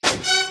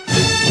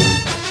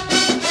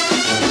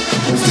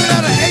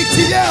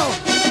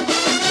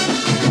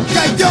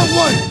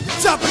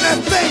Jumping that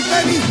thing,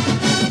 baby.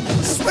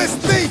 Swiss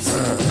beats,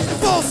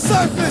 full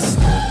surface.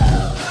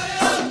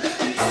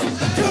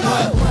 Come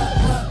on.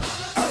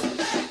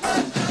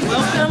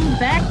 Welcome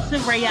back to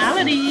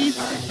Realities.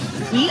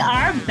 We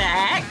are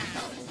back,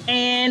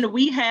 and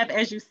we have,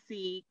 as you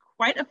see,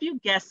 quite a few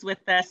guests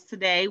with us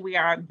today. We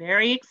are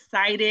very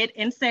excited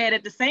and sad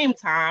at the same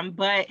time,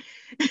 but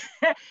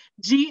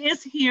G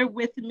is here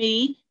with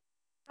me.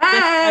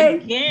 Hi.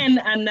 With,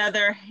 again,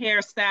 another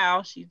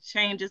hairstyle. She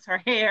changes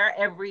her hair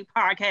every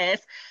podcast.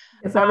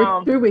 It's every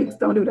 3 weeks.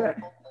 Don't do that.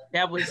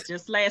 That was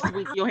just last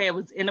week. Your hair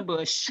was in a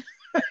bush.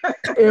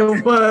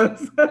 It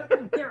was.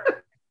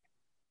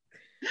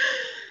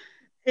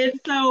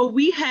 And so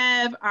we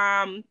have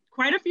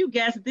quite a few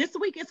guests. This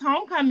week is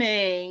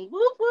homecoming.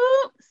 Whoop,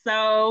 whoop.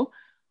 So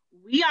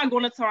we are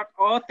going to talk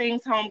all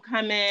things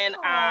homecoming.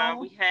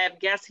 We have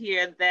guests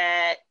here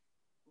that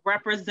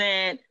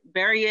represent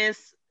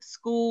various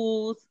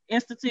schools,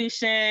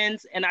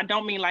 institutions, and I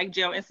don't mean like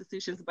jail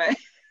institutions, but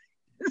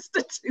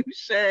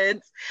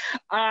institutions.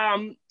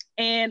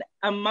 And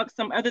amongst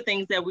some other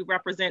things that we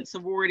represent,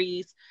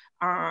 sororities,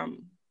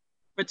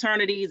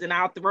 fraternities, and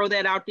I'll throw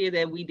that out there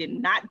that we did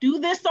not do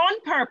this on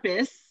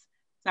purpose.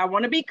 So I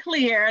want to be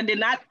clear, I did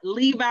not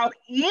leave out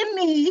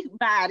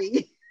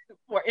anybody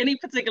for any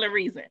particular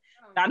reason.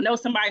 I know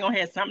somebody gonna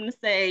have something to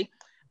say.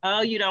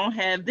 Oh, you don't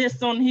have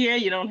this on here,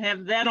 you don't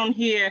have that on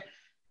here.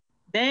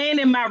 They ain't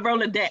in my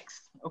Rolodex,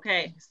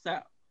 okay? So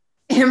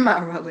In my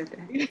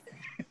Rolodex.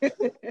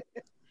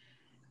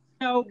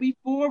 So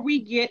before we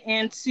get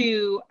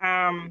into,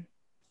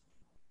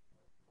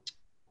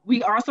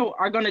 we also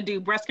are going to do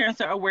breast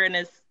cancer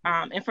awareness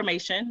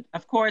information.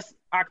 Of course,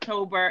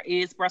 October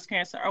is Breast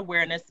Cancer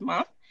Awareness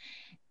Month.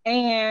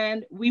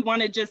 And we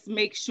want to just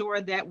make sure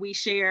that we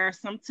share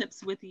some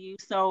tips with you.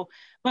 So,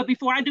 but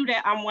before I do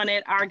that, I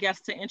wanted our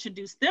guests to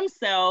introduce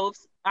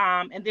themselves,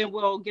 and then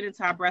we'll get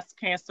into our breast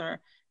cancer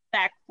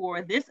fact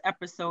for this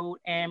episode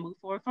and move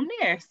forward from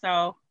there.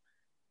 So,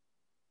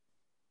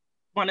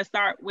 want to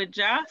start with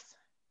Joss?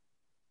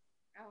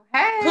 Oh,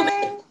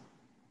 hey.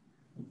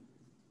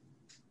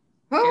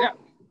 Who?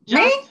 Joss?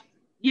 Me?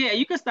 Yeah,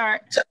 you can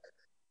start.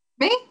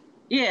 Me?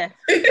 Yeah.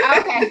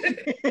 Okay.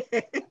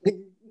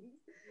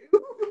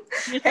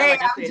 Hey,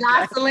 I'm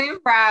Jocelyn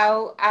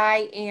Brow.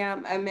 I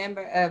am a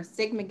member of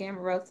Sigma Gamma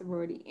Rho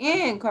Sorority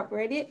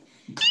Incorporated,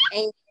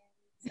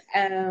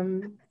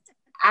 and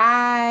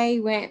I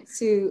went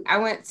to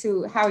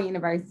Howard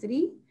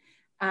University,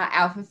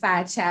 Alpha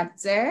Phi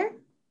chapter.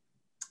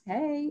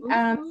 Hey,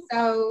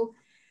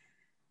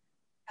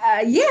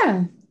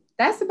 yeah,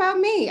 that's about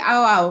me.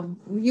 Oh,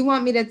 you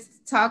want me to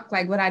talk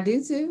like what I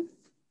do too?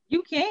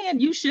 You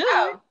can, you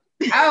should.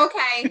 Oh,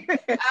 okay.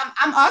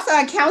 I'm also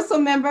a council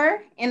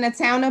member in the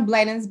town of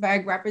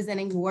Bladensburg,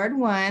 representing Ward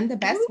 1, the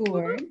best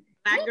ward.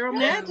 Black girl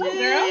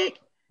magic.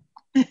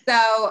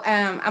 So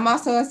I'm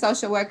also a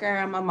social worker.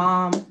 I'm a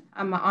mom.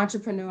 I'm an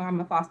entrepreneur.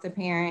 I'm a foster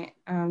parent.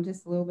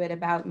 Just a little bit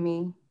about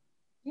me.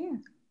 Yeah.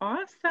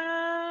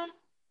 Awesome.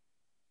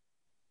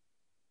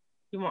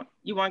 You want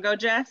to go,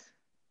 Jess?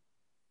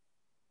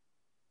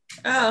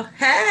 Oh,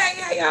 hey,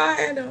 how y'all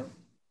handle?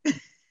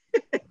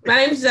 My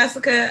name is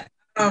Jessica.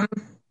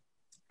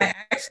 I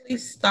actually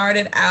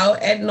started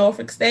out at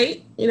Norfolk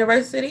State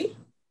University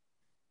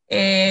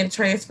and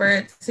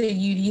transferred to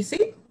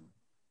UDC.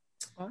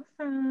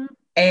 Awesome.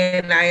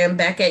 And I am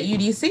back at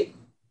UDC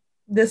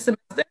this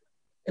semester,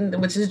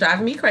 which is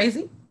driving me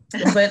crazy.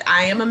 But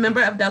I am a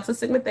member of Delta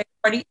Sigma Theta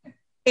Sorority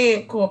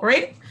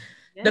Incorporated,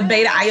 the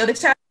Beta Iota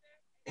chapter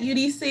at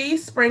UDC,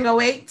 Spring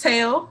 08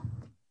 Tail.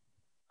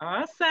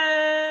 Awesome.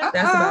 That's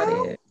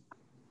about it.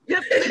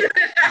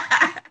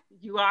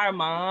 You are a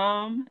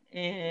mom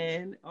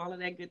and all of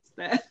that good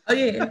stuff. Oh,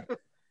 yeah.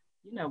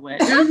 You know what?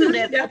 Don't do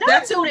that.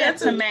 Don't do that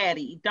to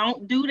Maddie.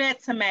 Don't do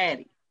that to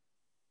Maddie.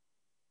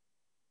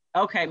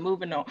 Okay,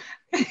 moving on.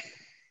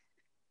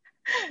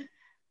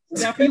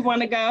 Steph, you want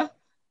to go?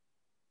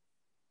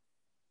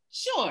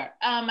 Sure.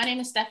 My name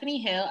is Stephanie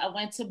Hill. I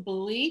went to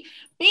Bowie,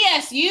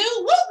 BSU.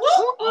 Whoop,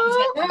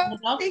 whoop.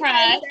 All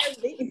pride.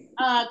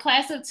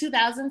 Class of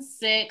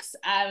 2006.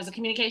 I was a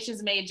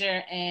communications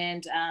major,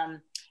 and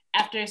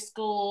after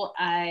school,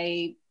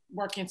 I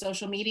work in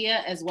social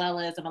media as well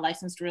as I'm a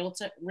licensed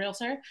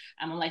realtor.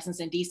 I'm licensed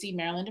in DC,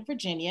 Maryland, and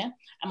Virginia.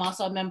 I'm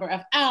also a member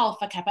of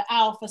Alpha Kappa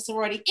Alpha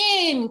Sorority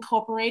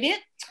Incorporated.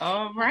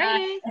 All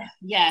right.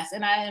 Yes,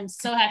 and I am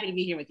so happy to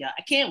be here with y'all.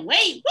 I can't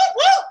wait. Woo,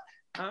 woo.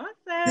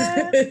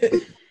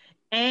 Awesome.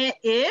 And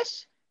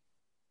Ish?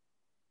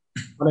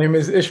 My name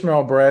is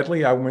Ishmael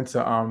Bradley. I went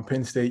to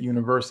Penn State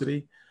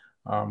University.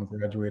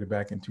 Graduated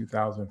back in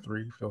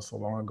 2003. Feels so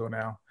long ago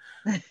now.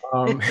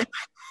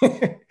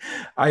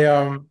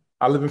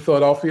 I live in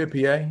Philadelphia,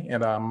 PA,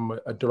 and I'm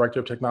a director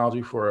of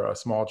technology for a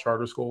small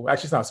charter school.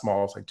 Actually, it's not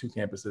small. It's like 2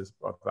 campuses,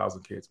 about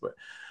 1,000 kids, but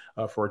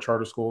for a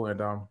charter school, and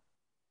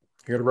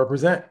here to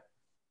represent.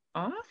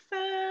 Awesome.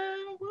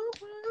 Woo,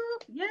 woo.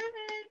 Yay.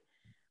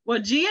 Well,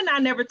 G and I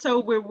never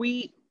told where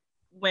we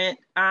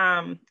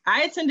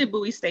I attended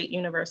Bowie State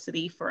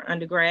University for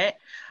undergrad.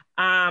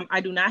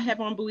 I do not have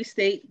on Bowie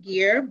State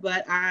gear,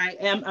 but I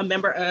am a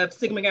member of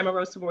Sigma Gamma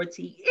Rho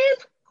Sorority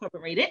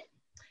Incorporated.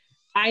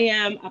 I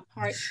am a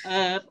part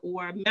of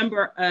or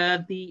member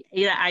of the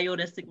Eta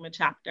Iota Sigma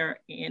chapter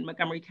in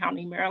Montgomery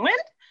County, Maryland.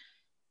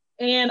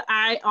 And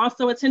I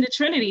also attended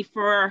Trinity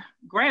for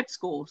grad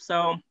school.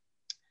 So,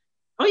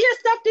 oh yeah,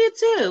 Steph did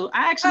too.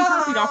 I actually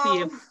copied off of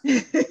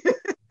you.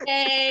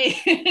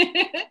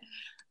 Yay.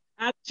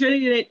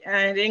 Trinity,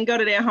 I didn't go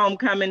to their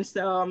homecoming,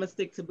 so I'm gonna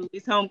stick to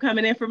Bowie's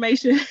homecoming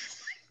information.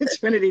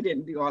 Trinity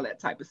didn't do all that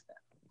type of stuff.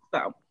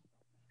 So,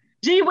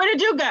 G, where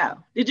did you go?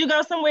 Did you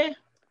go somewhere?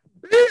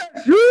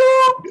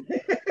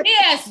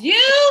 BSU.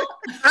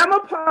 I'm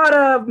a part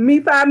of Me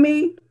Fi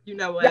Me. You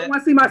know what? Y'all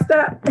want to see my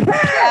step?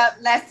 Yep,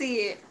 let's see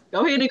it.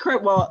 Go ahead and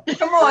crip walk.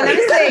 Come on, let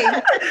me see.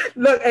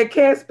 Look, I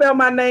can't spell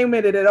my name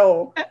in it at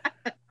all.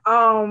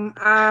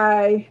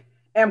 I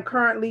am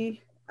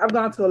currently, I've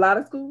gone to a lot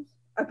of schools,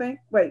 I think.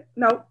 Wait,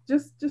 no,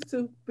 just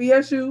two.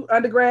 BSU,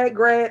 undergrad,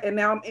 grad, and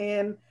now I'm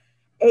in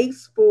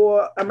ACE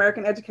for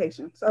American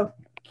Education. So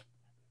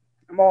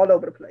I'm all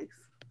over the place.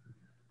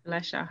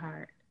 Bless your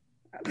heart.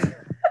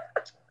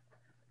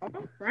 All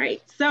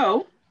right.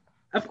 So,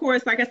 of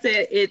course, like I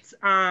said, it's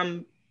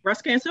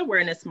Breast Cancer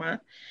Awareness Month.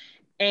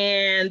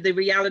 And the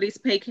Realities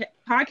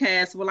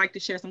podcast would like to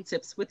share some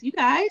tips with you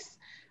guys.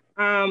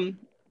 And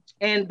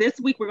this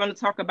week, we're going to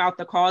talk about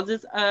the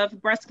causes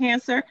of breast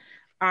cancer.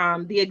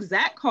 The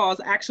exact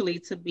cause, actually,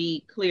 to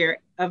be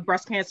clear, of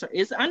breast cancer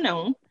is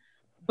unknown,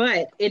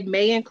 but it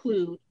may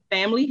include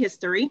family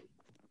history,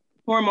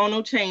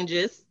 hormonal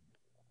changes,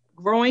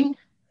 growing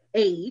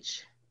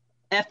age,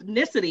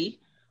 ethnicity,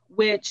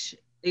 which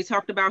they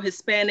talked about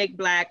Hispanic,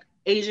 Black,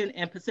 Asian,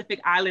 and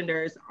Pacific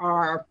Islanders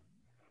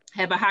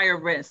have a higher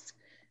risk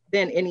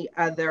than any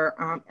other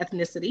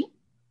ethnicity.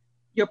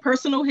 Your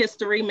personal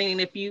history, meaning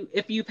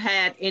if you've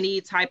had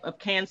any type of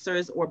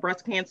cancers or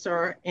breast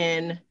cancer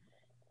in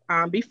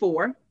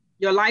before,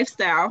 your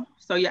lifestyle,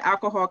 so your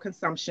alcohol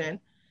consumption,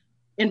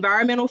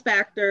 environmental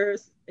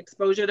factors,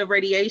 exposure to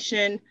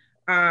radiation,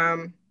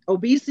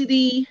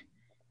 obesity,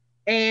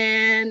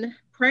 and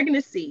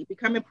pregnancy,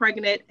 becoming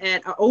pregnant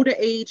at an older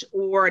age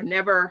or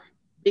never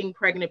being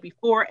pregnant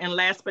before, and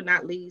last but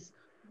not least,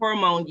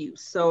 hormone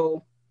use.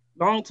 So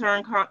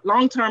long-term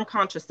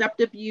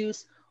contraceptive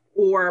use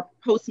or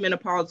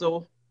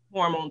postmenopausal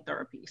hormone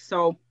therapy.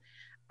 So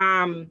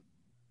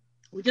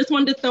we just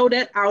wanted to throw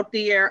that out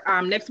there.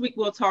 Next week,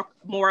 we'll talk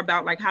more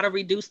about like how to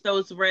reduce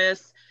those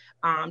risks.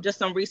 Just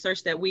some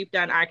research that we've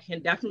done. I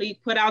can definitely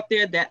put out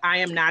there that I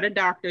am not a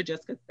doctor,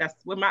 just because that's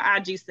what my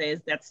IG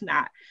says.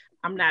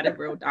 I'm not a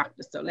real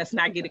doctor, so let's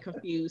not get it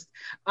confused.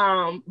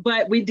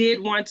 But we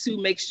did want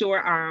to make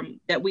sure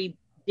that we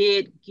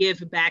did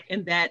give back,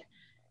 and that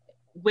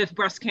with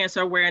breast cancer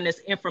awareness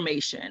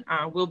information.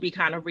 We'll be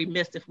kind of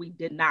remiss if we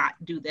did not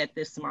do that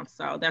this month.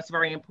 So that's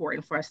very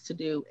important for us to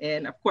do.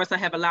 And of course, I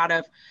have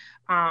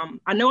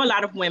I know a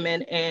lot of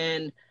women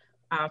and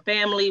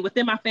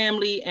within my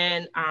family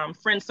and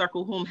friend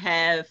circle whom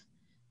have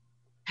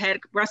had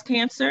breast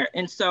cancer.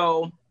 And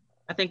so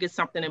I think it's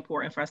something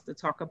important for us to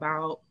talk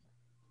about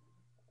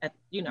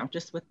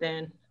just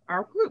within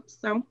our group.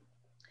 So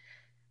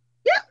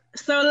yeah,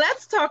 so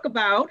let's talk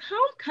about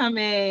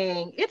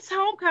homecoming. It's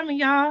homecoming,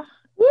 y'all.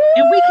 Woo!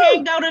 And we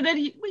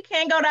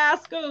can't go to our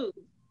school.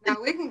 No,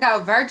 we can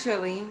go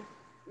virtually.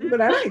 But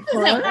that ain't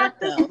fun. Like, I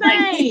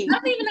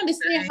don't even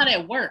understand how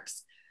that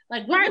works.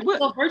 Like, what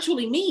does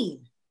virtually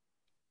mean?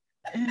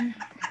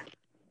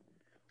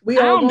 We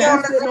all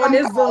gonna sit on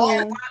this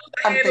Zoom.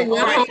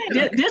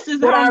 This is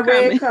with our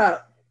red homecoming.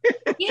 cup.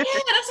 Yeah,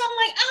 that's what I'm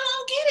like, I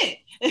don't get it.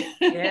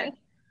 Yeah.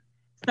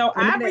 So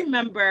I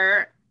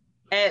remember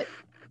at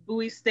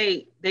Bowie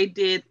State, they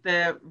did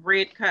the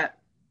red cup,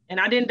 and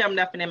I didn't dump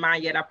nothing in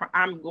mine yet.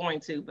 I'm going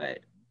to, but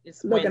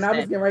it's Look, Wednesday. and I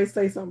was getting ready to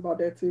say something about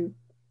that too.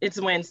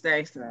 It's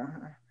Wednesday, so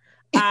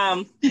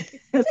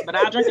but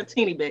I'll drink a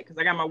teeny bit because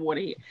I got my water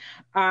here.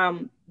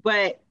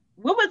 But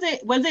what was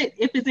it? Was it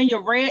if it's in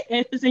your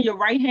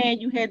right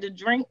hand, you had to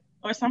drink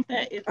or something?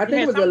 I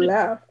think it was the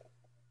left.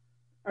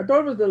 I thought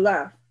it was the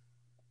left.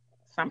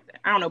 Something,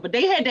 I don't know, but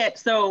they had that.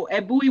 So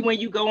at Bowie, when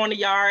you go on the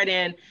yard,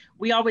 and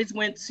we always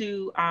went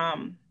to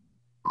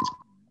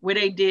where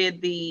they did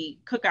the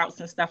cookouts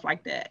and stuff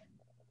like that,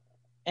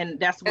 and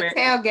that's where the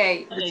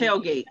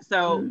tailgate.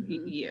 So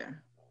yeah,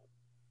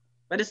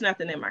 but it's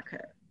nothing in my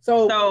cup.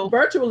 So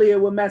virtually it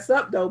would mess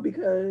up though,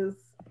 because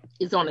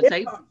it's on the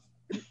table.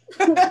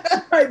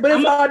 Right, but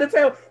it's hard to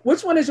tell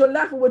which one is your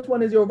left and which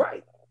one is your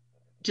right.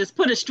 Just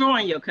put a straw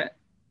in your cup.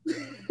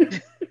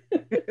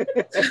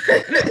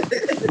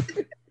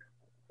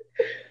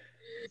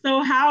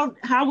 So how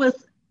was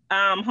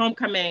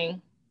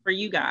homecoming for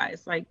you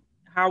guys? Like,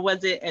 how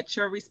was it at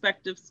your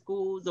respective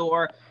schools?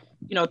 Or,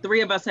 three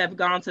of us have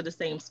gone to the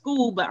same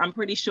school, but I'm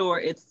pretty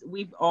sure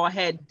we've all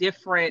had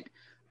different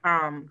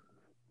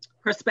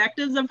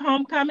perspectives of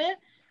homecoming.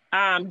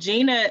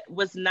 Gina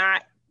was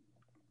not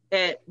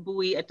at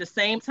Bowie at the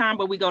same time,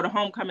 but we go to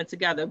homecoming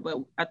together. But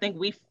I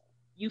think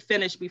you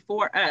finished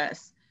before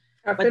us.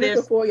 I But finished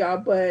there's before y'all,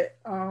 but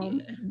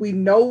we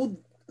know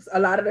a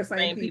lot of the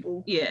same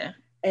people. Yeah.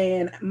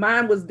 And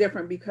mine was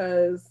different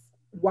because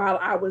while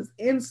I was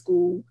in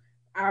school,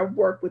 I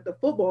worked with the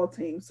football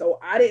team. So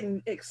I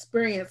didn't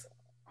experience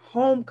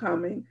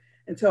homecoming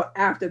until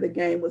after the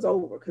game was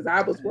over because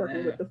I was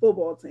working with the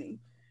football team.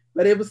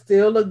 But it was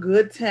still a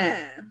good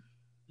time.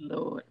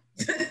 Lord.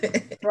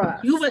 Right.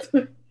 You would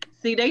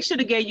see, they should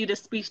have gave you the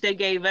speech they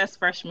gave us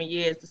freshman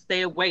years to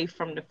stay away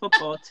from the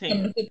football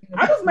team.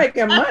 I was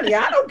making money.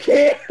 I don't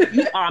care.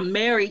 You are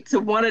married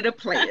to one of the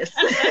players.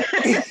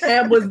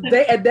 And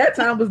at that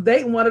time was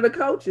dating one of the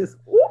coaches.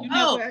 You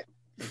know what?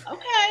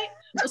 Okay.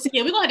 So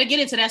yeah, we're gonna have to get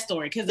into that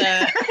story because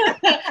that's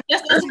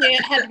supposed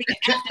to have to be an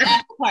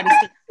after party.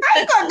 How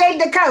you gonna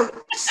date the coach?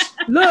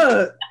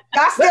 Look,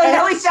 y'all still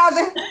know each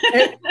other.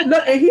 And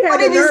he had what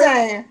the did he nerve.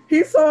 say?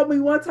 He saw me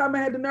one time. I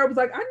had the nerve. Was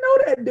like, I know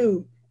that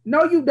dude.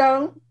 No, you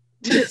don't.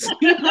 He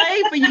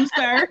played for you,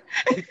 sir.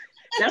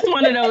 That's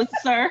one of those,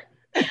 sir.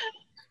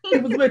 He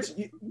was with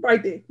you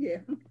right there. Yeah.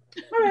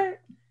 All right.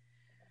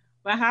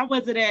 But how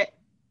was it at?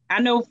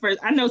 I know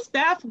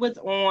Steph was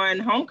on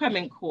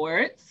homecoming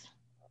courts.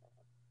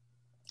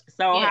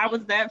 So how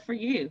was that for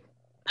you?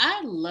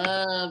 I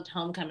loved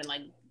homecoming,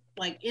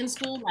 like in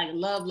school, like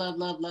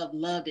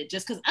loved it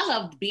just because I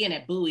loved being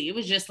at Bowie. It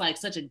was just like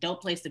such a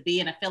dope place to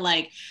be. And I feel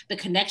like the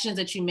connections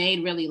that you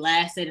made really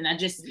lasted. And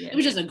it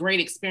was just a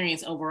great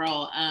experience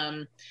overall.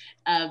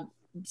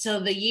 So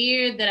the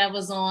year that I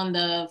was on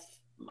I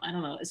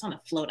don't know, it's on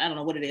a float. I don't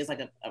know what it is, like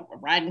a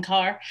riding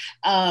car.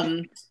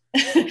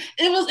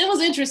 It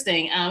was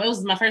interesting. It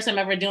was my first time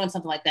ever doing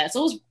something like that. So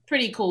it was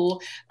pretty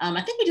cool.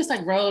 I think we just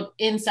like rode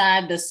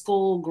inside the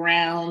school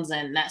grounds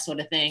and that sort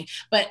of thing.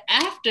 But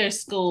after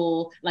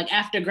school, like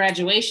after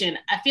graduation,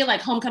 I feel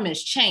like homecoming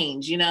has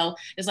changed, you know?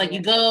 It's like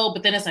you go,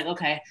 but then it's like,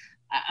 okay,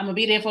 I'm gonna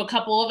be there for a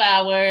couple of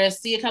hours,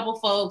 see a couple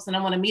folks, and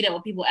I want to meet up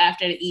with people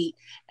after to eat.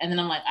 And then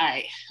I'm like, all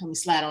right, let me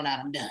slide on out,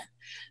 I'm done.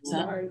 So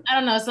I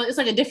don't know. So it's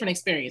like a different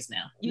experience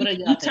now.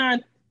 You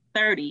turned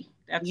 30.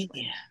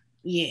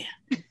 Yeah.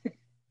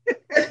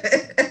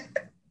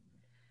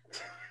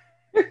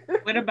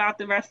 What about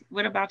the rest?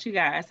 What about you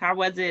guys? How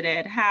was it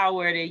at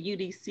Howard, at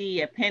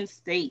UDC, at Penn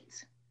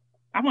State?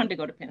 I wanted to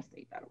go to Penn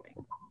State, by the way.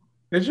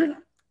 Did you?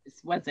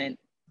 This wasn't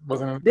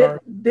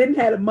didn't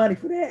have the money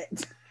for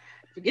that.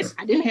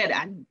 I didn't have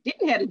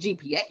a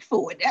GPA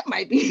for it. That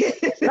might be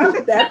it.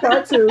 That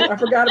part too. I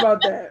forgot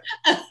about that.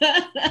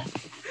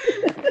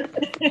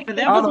 But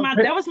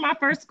that was my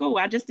first school.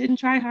 I just didn't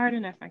try hard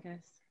enough, I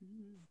guess.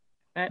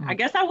 But I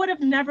guess I would have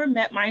never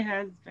met my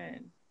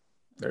husband.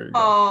 There you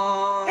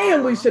go.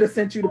 And we should have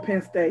sent you to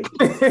Penn State.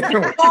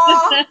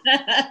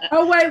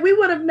 Oh wait, we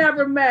would have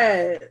never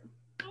met.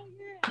 Oh,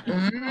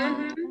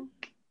 yeah.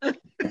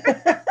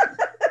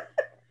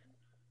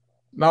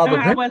 No,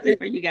 but how was it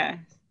for you guys?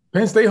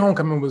 Penn State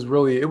homecoming was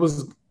really it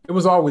was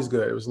always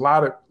good. It was a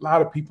lot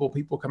of people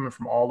coming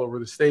from all over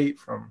the state,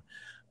 from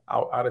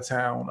out of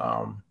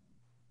town.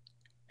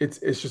 It's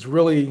just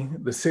really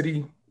the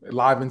city. It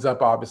livens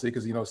up, obviously,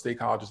 because State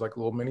College is like a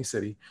little mini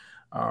city.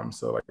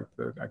 So like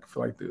I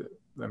feel like the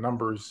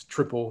numbers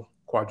triple,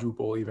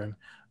 quadruple even.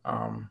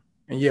 And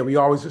yeah, we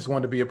always just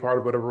wanted to be a part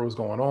of whatever was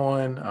going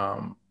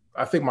on.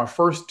 I think my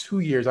first 2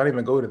 years, I didn't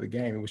even go to the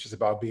game. It was just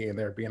about being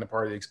there, being a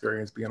part of the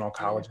experience, being on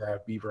College Ave,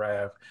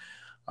 Beaver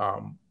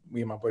Ave.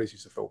 Me and my buddies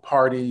used to throw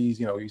parties,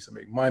 we used to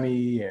make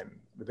money. And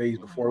the days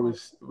before it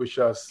was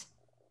just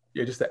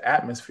the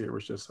atmosphere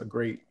was just a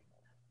great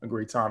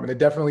time. And it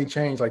definitely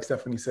changed, like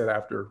Stephanie said,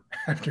 after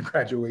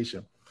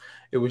graduation.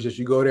 It was just,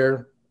 you go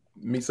there,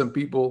 meet some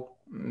people,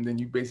 and then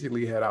you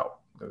basically head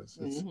out.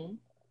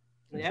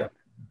 Yeah.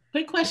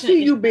 Quick question.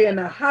 See you being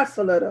a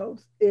hustler though.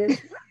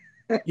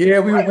 Yeah,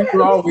 we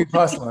were always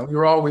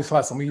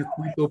hustling. We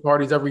threw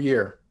parties every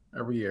year.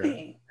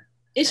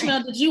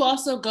 Ishmael, did you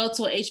also go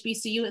to a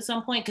HBCU at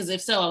some point? Because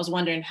if so, I was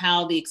wondering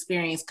how the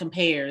experience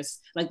compares,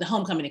 like the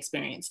homecoming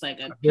experience, like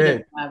a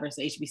PWI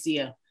versus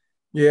HBCU.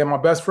 Yeah, my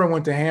best friend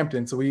went to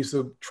Hampton, so we used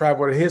to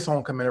travel to his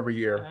homecoming every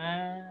year.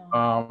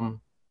 Wow.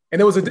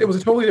 And it was a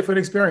totally different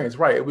experience,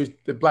 right? It was,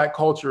 the Black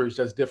culture is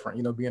just different,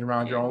 being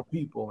around your own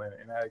people and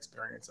that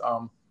experience.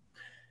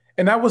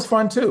 And that was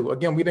fun too.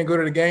 Again, we didn't go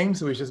to the games,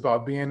 so it was just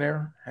about being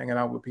there, hanging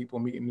out with people,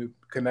 meeting new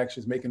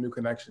connections, making new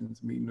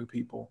connections, meeting new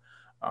people.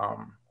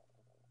 I'm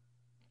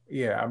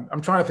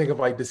trying to think of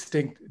like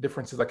distinct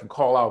differences I can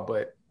call out,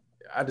 but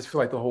I just feel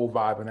like the whole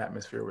vibe and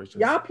atmosphere was just.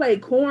 Y'all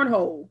played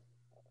cornhole.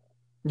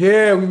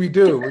 Yeah, we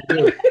do.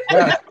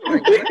 Yeah.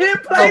 We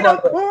didn't play no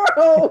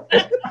cornhole.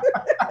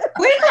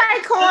 We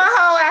played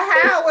cornhole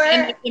at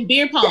Howard. And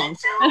beer pong.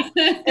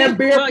 And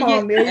beer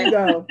pong, there you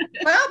go.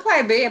 We don't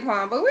play beer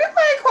pong, but we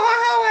played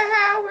cornhole at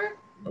Howard.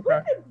 Okay.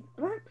 When did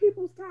Black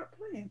people start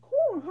playing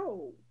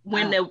cornhole?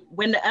 When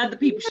the other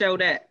people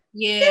showed up.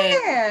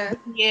 Yeah.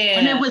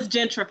 When it was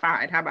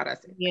gentrified. How about I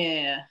say?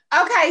 Yeah.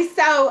 Okay,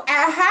 so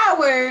at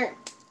Howard,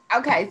 I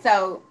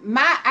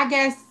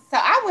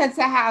went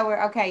to Howard.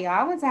 Okay, y'all,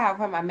 I went to Howard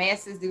for my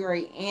master's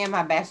degree and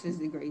my bachelor's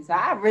degree. So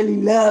I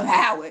really love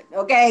Howard.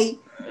 Okay.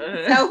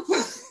 So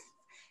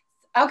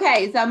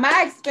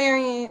my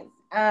experience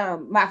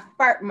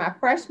my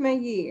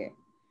freshman year.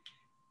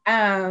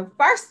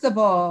 First of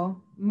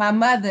all, my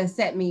mother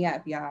set me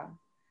up, y'all.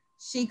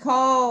 She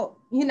called,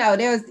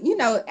 there's,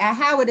 at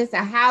Howard, it's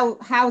a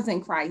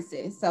housing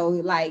crisis. So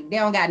like, they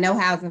don't got no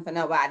housing for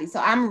nobody. So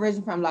I'm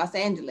originally from Los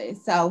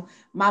Angeles. So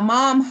my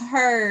mom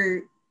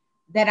heard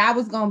that I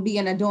was going to be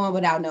in a dorm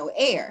without no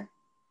air.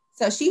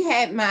 So she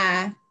had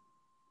my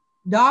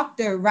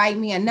doctor write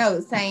me a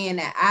note saying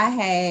that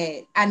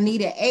I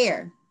needed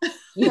air.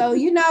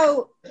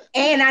 So,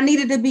 and I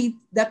needed to be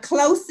the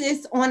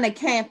closest on the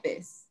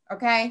campus.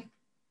 Okay.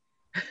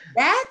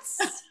 That's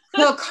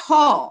the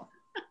call.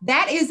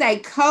 That is a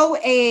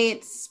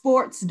co-ed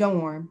sports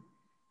dorm.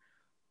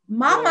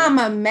 My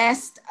mama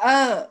messed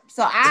up.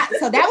 So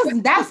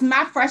that was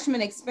my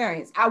freshman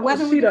experience. I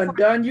wasn't. She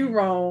done you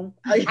wrong.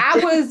 I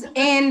was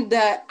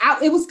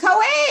it was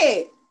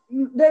co-ed.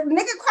 The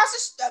nigga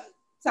across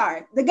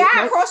the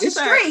guy across the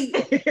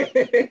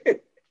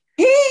street.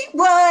 He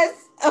was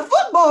a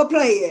football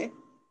player.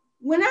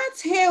 When I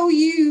tell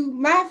you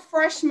my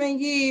freshman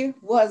year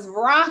was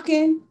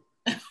rocking,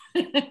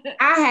 I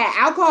had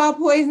alcohol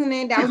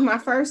poisoning. That was my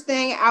first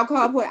thing. I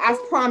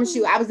promise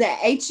you, I was at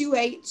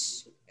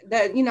HUH,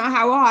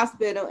 Howard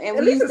Hospital, and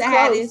we used to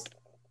have this.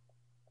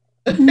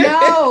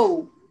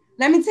 No,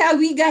 let me tell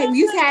you, we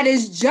used to have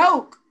this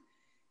joke.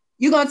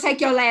 You're gonna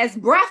take your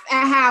last breath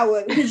at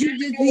Howard because you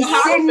just be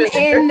sitting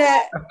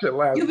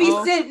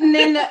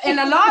in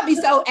the lobby.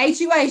 So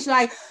HUH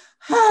like,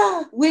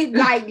 we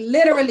like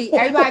literally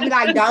everybody be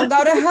like, don't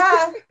go to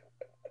her.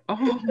 Oh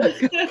my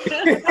God.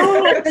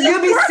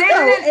 You be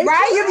sitting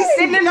right? You be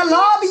sitting in the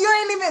lobby. You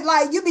ain't even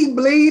like, you be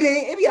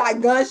bleeding. It be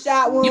like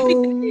gunshot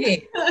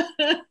wounds.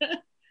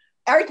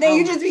 Everything,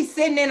 you just be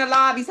sitting in the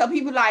lobby. So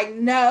people like,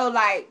 no,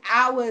 like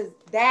I was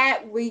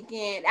that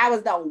weekend. I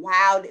was the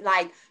wild,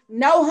 like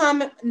no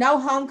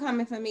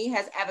homecoming for me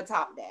has ever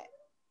topped that.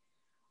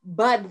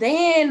 But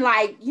then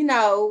like,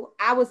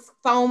 I was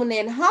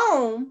phoning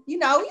home,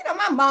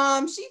 my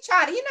mom, she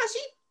tried to,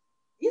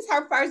 it's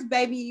her first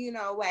baby,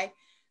 way.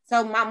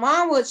 So my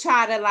mom would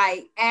try to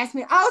like ask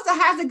me, oh, so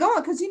how's it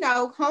going? Because,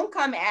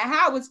 homecoming at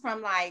Howard's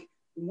from like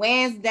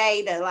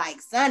Wednesday to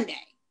like Sunday.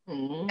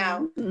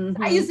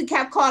 Mm-hmm. I used to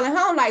kept calling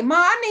home like, Mom,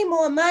 I need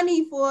more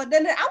money I want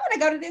to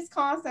go to this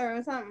concert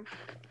or something.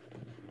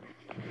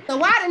 So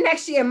why the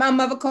next year my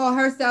mother called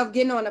herself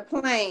getting on a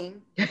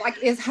plane like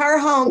it's her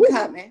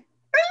homecoming.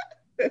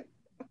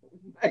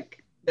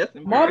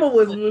 Mama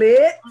was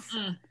lit.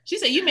 She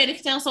said, you made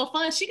it sound so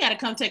fun. She got to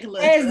come take a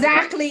look.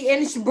 Exactly.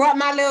 And she brought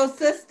my little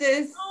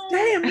sisters.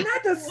 Damn,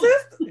 not the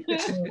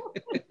sisters.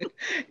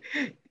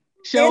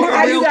 Show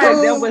her real quick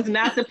that was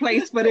not the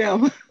place for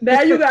them.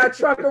 Now you got to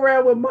truck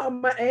around with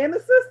mama and the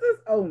sisters?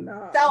 Oh,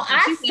 no.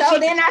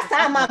 Then I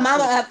signed my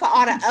mama up for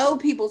all the old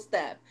people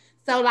stuff.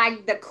 So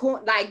like the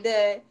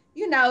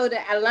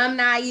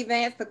alumni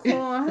events, the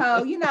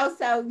cornhole,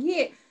 so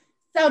yeah.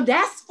 So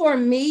that's for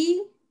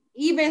me.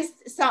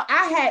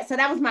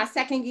 That was my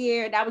second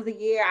year. That was the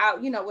year I,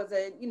 was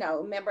a,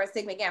 member of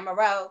Sigma Gamma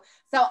Rho.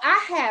 So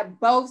I had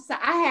both. So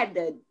I had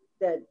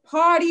the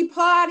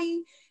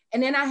party,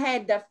 and then I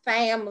had the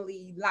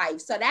family life.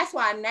 So that's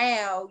why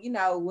now,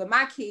 with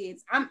my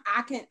kids,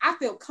 I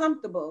feel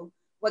comfortable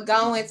with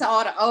going to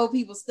all the old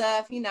people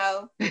stuff, the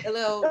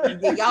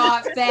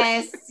yard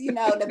fest,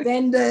 the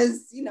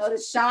vendors,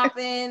 the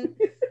shopping.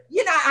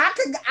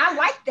 I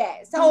like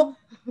that. So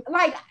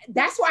like,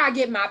 that's why I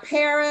get my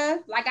para.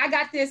 Like I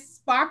got this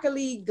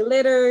sparkly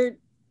glittered,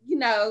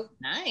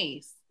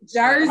 nice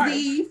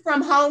jersey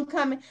from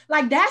homecoming.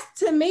 Like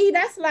to me,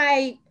 that's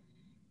like,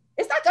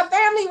 it's like a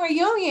family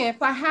reunion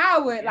for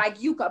Howard. Like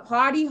you could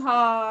party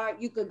hard,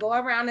 you could go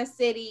around the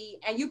city,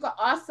 and you could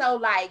also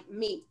like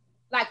meet.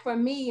 Like for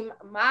me,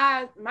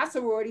 my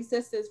sorority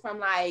sisters from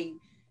like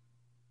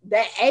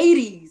the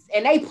 80s,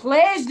 and they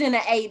pledged in the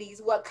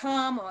 80s would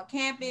come on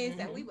campus,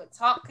 and we would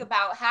talk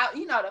about how,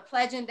 the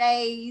pledging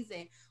days,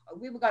 and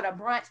we would go to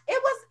brunch.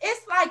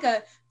 It's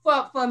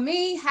like for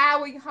me,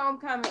 Howard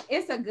homecoming,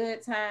 it's a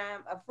good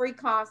time, a free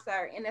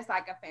concert, and it's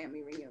like a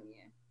family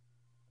reunion.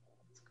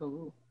 It's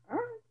cool. All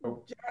right.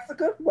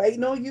 Jessica,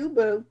 waiting on you,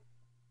 boo.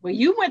 Well,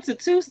 you went to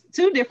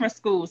two different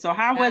schools. So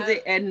how was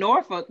it at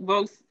Norfolk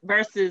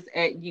versus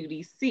at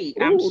UDC?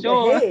 I'm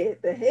sure.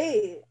 The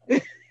head.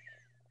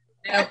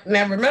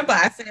 Now remember,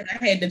 I said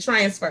I had to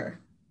transfer.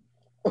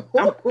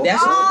 That's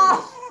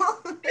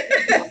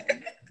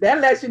that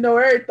lets you know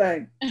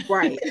everything,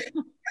 right?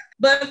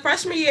 But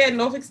freshman year at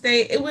Norfolk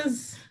State, it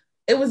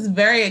was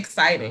very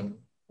exciting.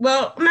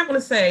 Well, I'm not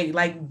going to say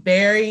like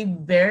very,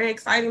 very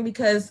exciting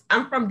because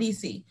I'm from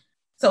DC.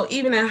 So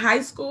even in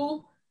high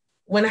school,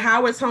 when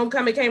Howard's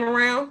homecoming came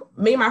around,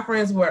 me and my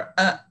friends were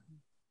up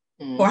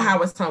for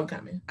Howard's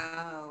homecoming.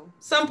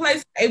 Some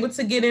place able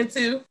to get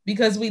into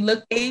because we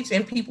looked age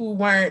and people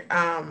weren't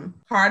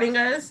partying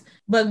us.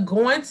 But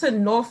going to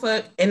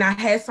Norfolk, and I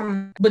had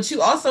but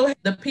you also had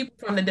the people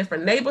from the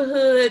different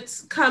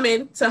neighborhoods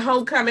coming to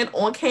homecoming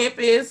on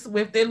campus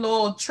with their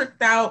little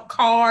tricked out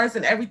cars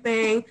and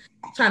everything,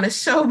 trying to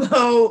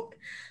showboat.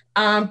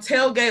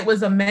 Tailgate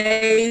was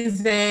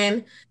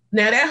amazing.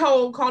 Now that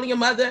whole calling your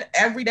mother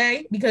every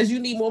day because you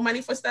need more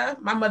money for stuff,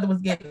 my mother was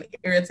getting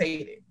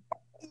irritated.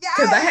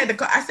 Because I had to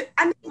call. I said,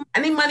 I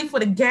need money for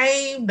the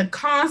game, the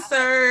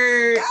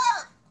concert,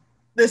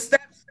 the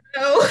step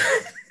show.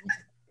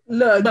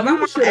 Look, but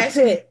you should have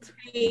picked.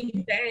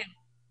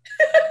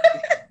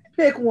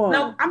 Pick one.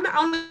 No, I'm the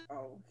only.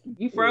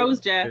 You froze,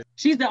 Jeff.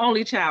 She's the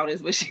only child,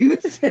 is what she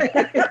was saying.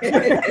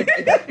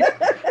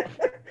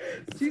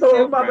 So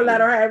her mama let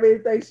her have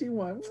anything she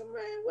wants.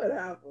 Man,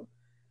 whatever.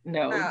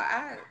 No.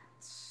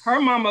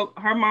 Her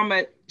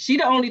mama, she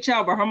the only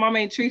child, but her mama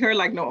ain't treat her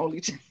like no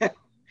only child.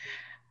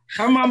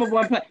 Her mama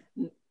won't play.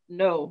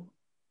 No.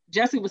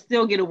 Jessie would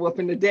still get a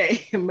whooping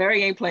today.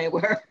 Mary ain't playing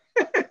with her.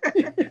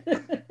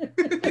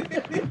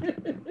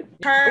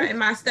 Her and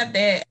my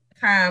stepdad at the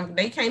time,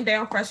 they came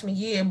down freshman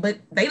year, but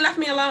they left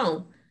me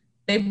alone.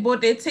 They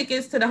bought their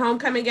tickets to the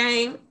homecoming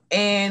game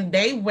and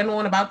they went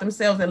on about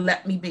themselves and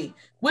let me be,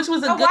 which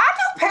was a good. Why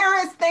do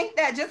parents think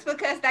that just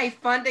because they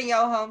funding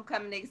your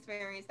homecoming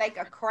experience, they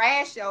could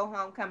crash your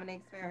homecoming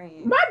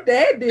experience? My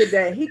dad did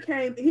that. He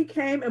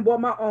came and bought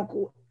my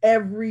uncle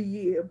every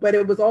year, but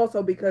it was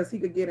also because he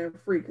could get in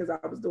free because I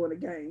was doing the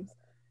games.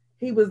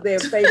 He was there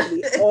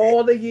faithfully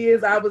all the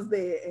years I was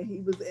there,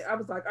 and I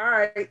was like, all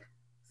right,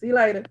 see you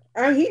later.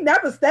 And he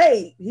never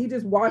stayed. He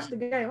just watched the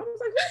game. I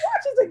was like, who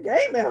watches a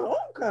game at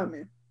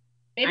homecoming?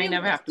 Maybe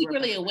never have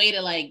secretly a way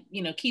to, like,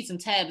 you know, keep some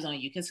tabs on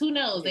you, because who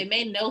knows? They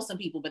may know some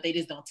people, but they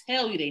just don't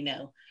tell you they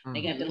know.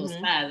 They got the little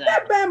spies out.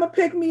 That Bama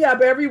picked me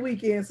up every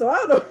weekend, so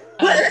I don't know.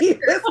 He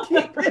just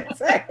keep it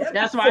tabs.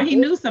 That's why he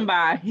knew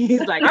somebody.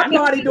 He's like, I'm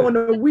already doing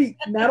the week,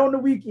 not on the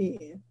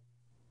weekend.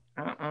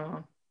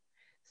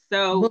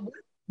 So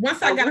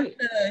once I got to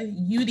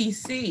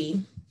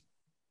UDC,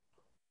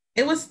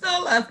 it was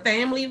still a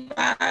family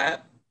vibe,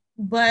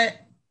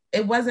 but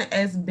it wasn't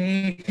as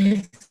big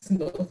as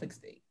Norfolk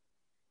State.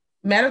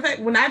 Matter of fact,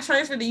 when I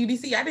transferred to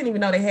UDC, I didn't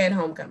even know they had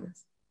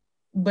homecomings,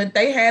 but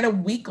they had a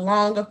week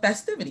long of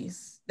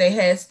festivities. They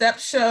had step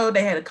show,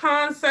 they had a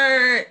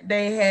concert,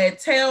 they had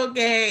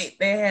tailgate,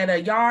 they had a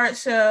yard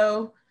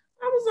show.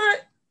 I was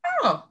like,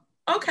 oh,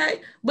 okay.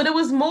 But it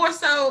was more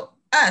so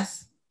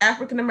us,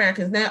 African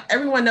Americans. Now,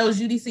 everyone knows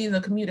UDC is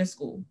a commuter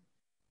school.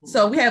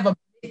 So we have a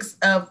mix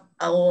of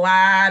a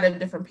lot of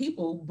different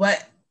people,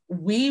 but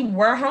we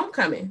were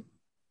homecoming.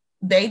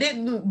 They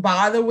didn't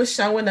bother with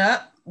showing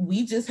up.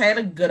 We just had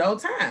a good old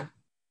time.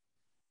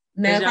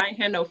 Now, y'all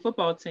ain't had no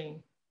football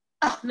team.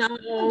 No,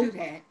 don't do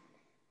that.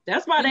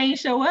 That's why they ain't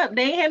show up.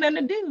 They ain't had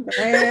nothing to do.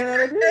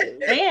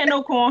 They had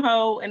no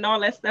cornhole and all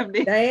that stuff.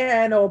 They ain't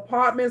had no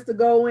apartments to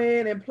go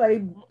in and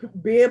play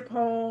beer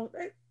pong.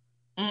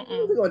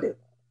 What we gonna do?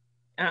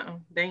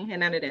 They ain't had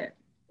none of that.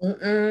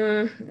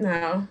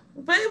 No,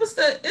 but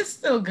it's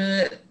still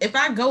good. If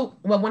I go,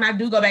 when I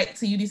do go back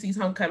to UDC's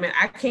homecoming,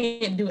 I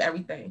can't do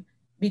everything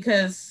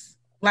because,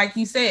 like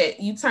you said,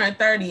 you turn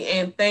 30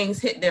 and things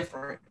hit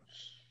different.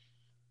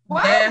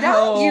 Why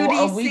don't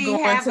UDC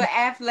have an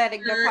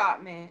athletic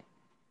department?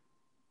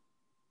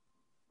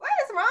 What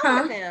is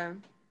wrong with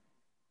them?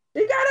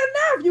 They got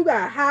enough. You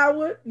got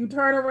Howard. You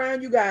turn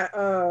around, you got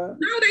No,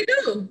 they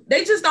do.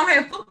 They just don't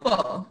have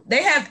football.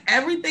 They have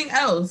everything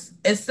else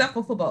except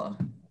for football.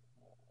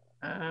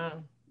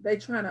 They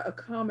trying to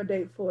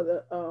accommodate for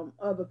the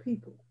other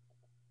people.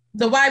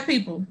 The white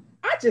people.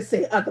 I just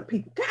say other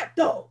people. God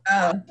dog.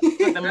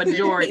 The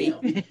majority.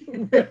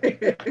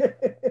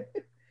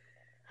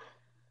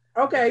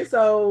 Okay,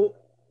 so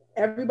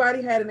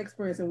everybody had an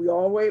experience, and we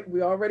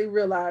already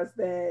realized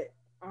that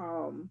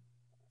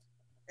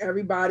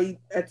everybody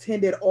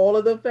attended all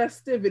of the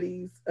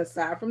festivities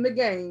aside from the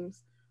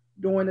games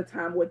during the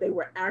time where they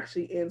were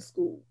actually in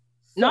school.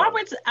 So, no, I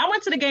went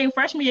to the game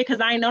freshman year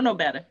because I ain't know no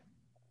better.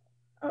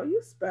 Oh,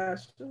 you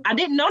special. I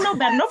didn't know no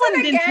better.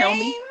 Nobody didn't tell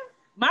me.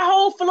 My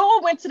whole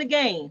floor went to the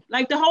game.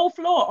 Like the whole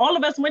floor. All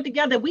of us went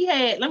together.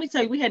 Let me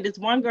tell you, we had this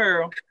one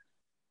girl.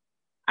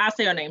 I'll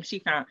say her name. She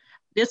found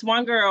this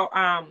one girl.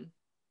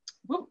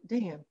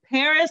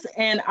 Paris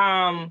and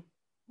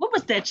what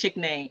was that chick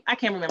name? I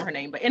can't remember her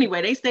name. But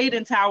anyway, they stayed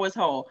in Towers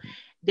Hall.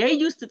 They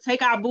used to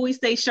take our Bowie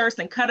State shirts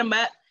and cut them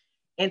up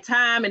in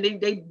time, and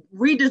they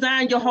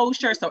redesigned your whole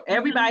shirt, so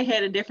everybody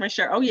had a different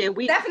shirt. Oh yeah,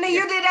 Stephanie,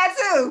 you did that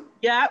too.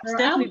 Yeah,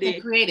 Stephanie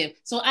did. Creative.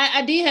 So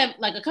I did have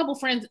like a couple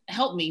friends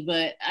help me,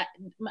 but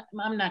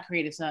I'm not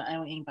creative, so I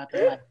don't ain't about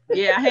that.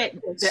 Yeah, I had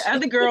the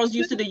other girls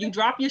used to do. You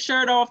drop your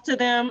shirt off to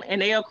them,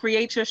 and they'll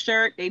create your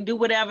shirt. They do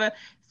whatever.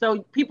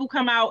 So people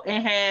come out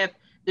and have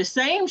the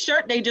same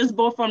shirt they just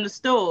bought from the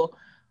store,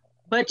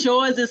 but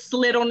yours is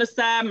slit on the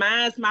side.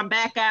 Mine's my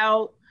back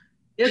out.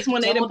 This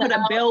one, they didn't put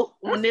a belt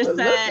on this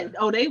side.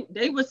 Oh, they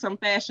were some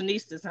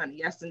fashionistas, honey.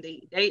 Yes,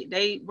 indeed.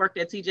 They worked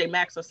at TJ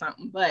Maxx or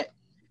something. But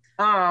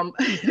but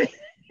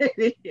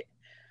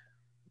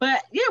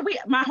yeah,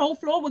 my whole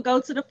floor would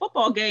go to the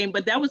football game,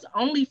 but that was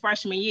only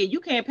freshman year. You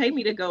can't pay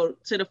me to go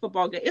to the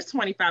football game. It's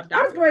 $25.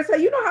 I was going to say,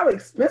 you know how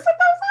expensive those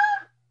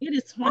are? It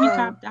is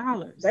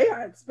 $25. They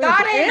are expensive.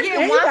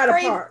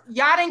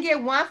 Y'all didn't get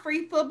one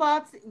free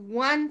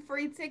one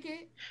free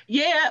ticket?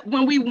 Yeah,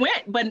 when we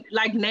went, but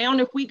like now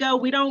if we go,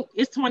 we don't,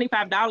 it's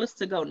 $25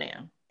 to go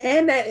now.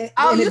 And that.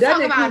 Oh, and you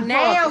talking about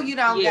now? Parking. You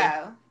don't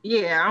Yeah. go.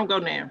 Yeah, I don't go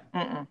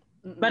now.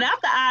 But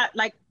after I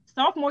like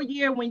sophomore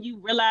year, when you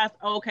realize,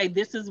 oh, okay,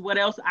 this is what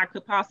else I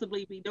could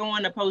possibly be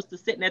doing opposed to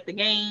sitting at the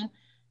game,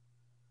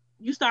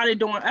 you started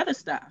doing other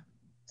stuff.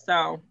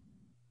 So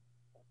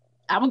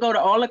I would go to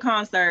all the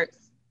concerts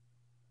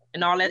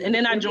and all that. And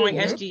then I joined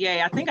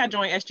SGA. I think I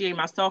joined SGA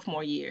my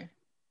sophomore year.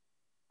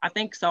 I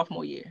think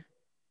sophomore year.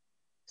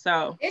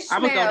 So Ishmael,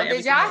 I would go to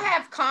did y'all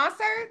have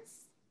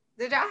concerts?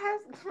 Did y'all have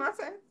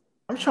concerts?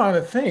 I'm trying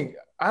to think.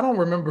 I don't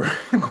remember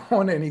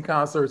going to any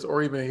concerts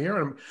or even hearing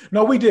them.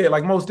 No, we did.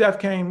 Like Mos Def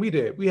came, we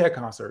did. We had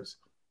concerts.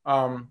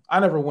 I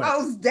never went.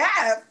 Mos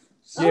Def.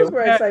 Yeah,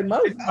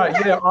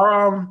 yeah,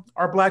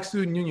 our Black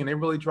Student Union, they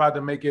really tried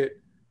to make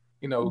it,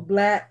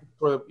 Black.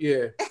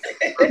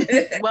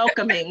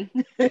 Welcoming.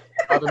 Tried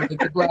to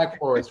make it Black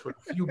for us, for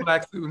the few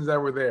Black students that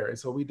were there. And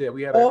so we did.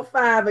 We had all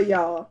 5 of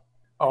y'all.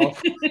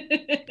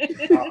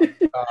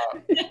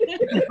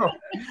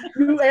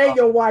 You and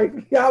your wife,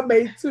 y'all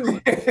made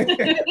 2.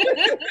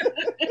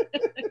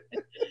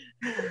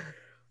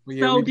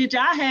 So did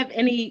y'all have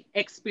any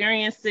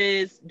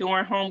experiences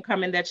during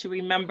homecoming that you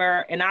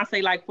remember? And I'll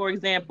say, like, for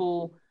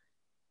example,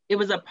 it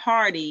was a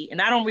party, and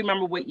I don't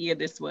remember what year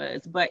this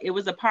was, but it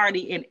was a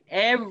party and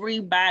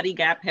everybody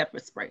got pepper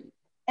sprayed.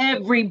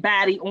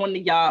 Everybody on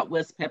the yard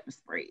was pepper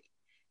sprayed.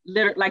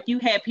 Literally, like you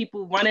had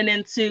people running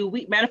into,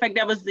 matter of fact,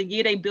 that was the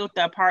year they built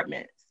the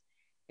apartments.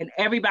 And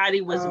everybody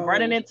was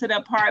running into the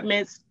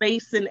apartments,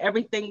 space and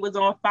everything was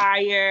on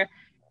fire.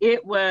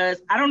 It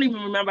was, I don't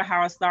even remember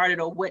how it started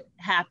or what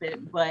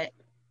happened, but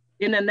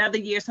in another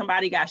year,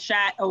 somebody got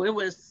shot. Oh,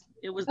 it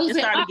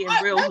started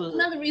getting real hood.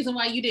 Another reason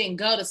why you didn't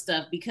go to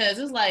stuff, because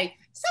it's like,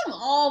 something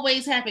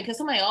always happened, because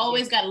somebody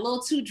always got a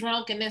little too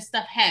drunk and then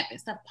stuff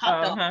happened. Stuff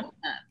popped up all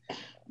the time.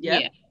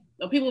 Yep. Yeah.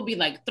 So people would be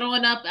like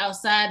throwing up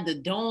outside the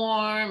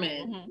dorm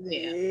and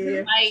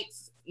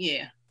lights.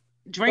 Yeah.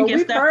 Drinking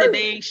stuff that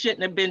they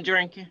shouldn't have been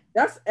drinking.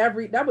 That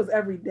was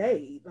every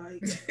day.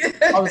 Like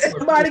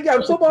somebody got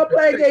a football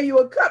player gave you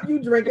a cup, you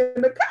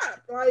drinking the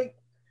cup. Like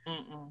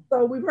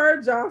so we've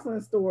heard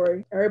Jocelyn's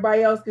story.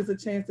 Everybody else gets a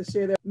chance to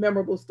share their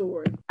memorable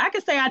story. I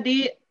could say I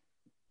did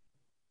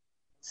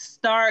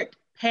start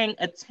paying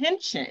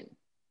attention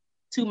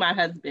to my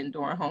husband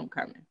during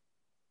homecoming.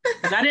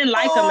 Because I didn't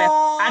like him.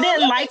 I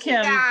didn't like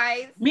him.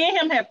 Me and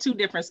him have 2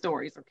 different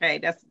stories. Okay,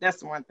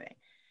 that's one thing.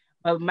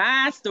 But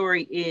my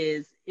story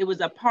is, it was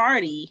a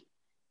party,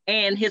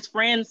 and his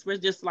friends were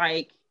just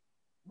like,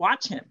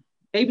 "Watch him,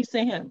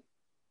 babysit him.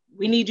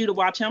 We need you to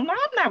watch him." No,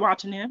 I'm not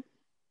watching him.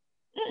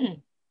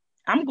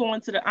 I'm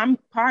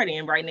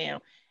partying right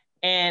now,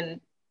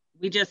 and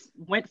we just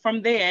went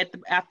from there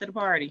after the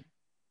party.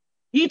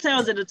 He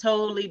tells it a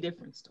totally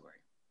different story.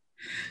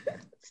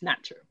 It's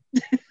not true.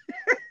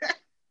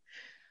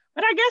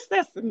 But I guess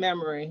that's the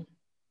memory.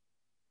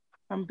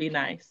 I'm gonna be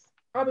nice.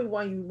 Probably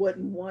one you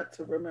wouldn't want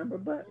to remember,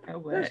 but I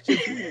would. That's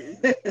just me.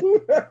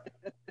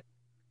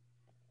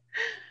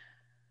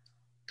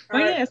 But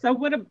yeah, so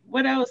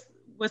what else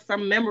was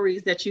some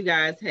memories that you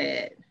guys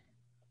had?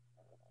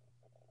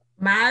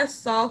 My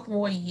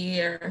sophomore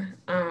year,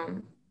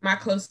 my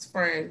close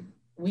friend,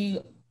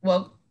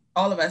 all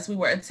of us, we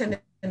were attending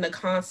the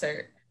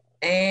concert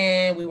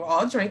and we were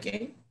all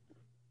drinking.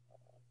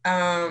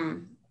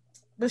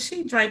 But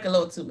she drank a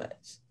little too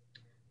much,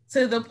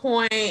 to the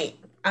point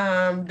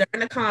during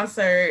the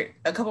concert,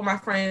 a couple of my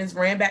friends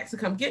ran back to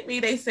come get me.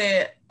 They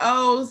said,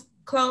 "Oh,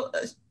 Chloe,"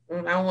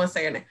 I don't want to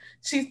say her name.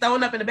 She's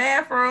throwing up in the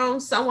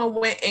bathroom. Someone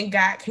went and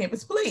got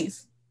campus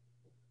police.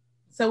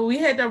 So we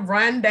had to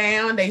run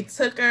down. They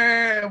took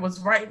her,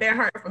 was writing down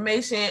her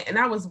information, and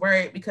I was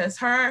worried because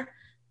her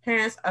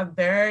parents are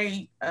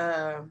very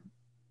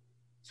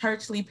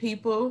churchly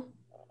people.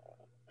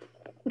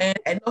 And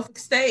at Norfolk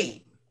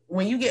State,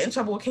 when you get in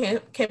trouble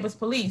with campus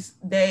police,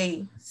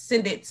 they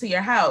send it to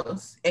your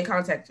house and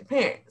contact your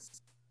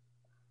parents.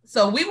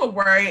 So we were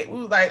worried.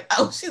 We were like,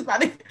 "Oh,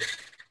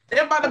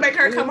 they're about to make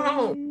her come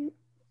home."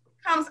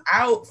 Comes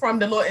out from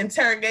the little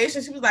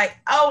interrogation. She was like,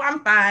 "Oh,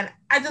 I'm fine.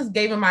 I just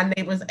gave him my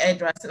neighbor's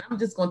address, and I'm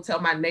just gonna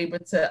tell my neighbor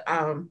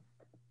to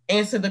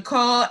answer the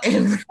call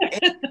and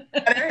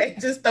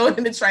just throw it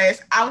in the trash.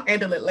 I'll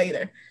handle it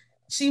later."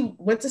 She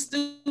went to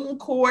student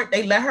court.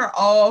 They let her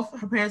off.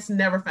 Her parents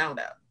never found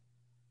out.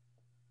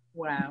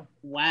 Wow.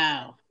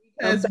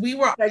 Because we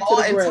were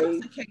all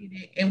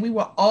intoxicated and we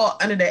were all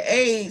under the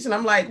age. And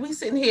I'm like, we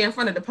sitting here in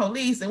front of the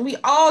police and we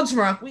all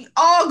drunk. We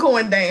all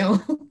going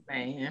down.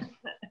 Man.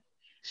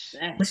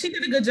 But she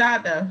did a good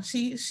job though.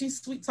 She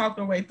sweet talked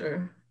her way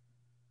through.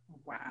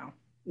 Wow.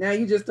 Now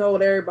you just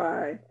told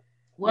everybody.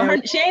 Well,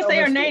 she ain't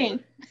say her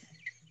name.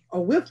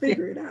 Oh, we'll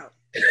figure it out.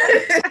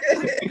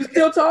 You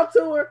still talk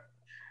to her?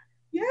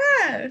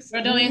 Yes.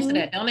 Girl, don't answer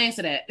that. Don't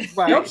answer that.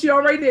 Right. Nope, she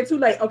already did. Too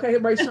late. Okay,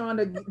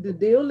 Rayshawn, the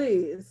deal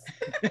is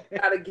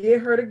gotta get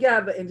her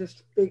together and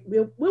just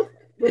we'll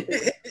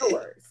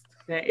words.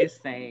 That is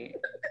sad.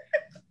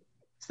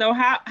 So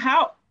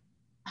how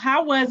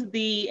was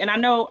and I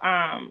know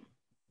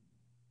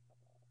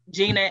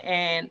Gina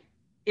and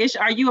Ish,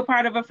 are you a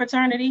part of a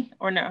fraternity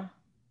or no?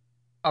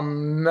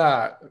 I'm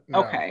not. No.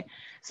 Okay.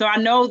 So I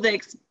know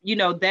that, you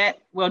know, that,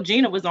 well,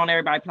 Gina was on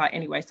Everybody Plot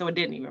anyway, so it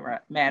didn't even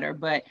matter.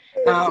 But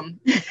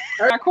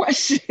our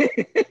question,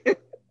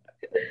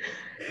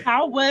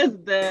 how was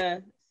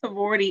the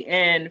sorority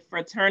and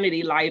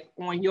fraternity life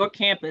on your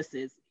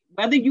campuses?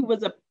 Whether you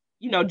was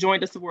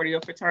joined a sorority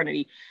or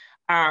fraternity.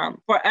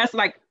 For us,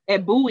 like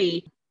at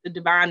Bowie, the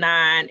Divine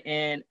Nine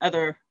and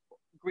other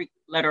Greek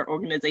letter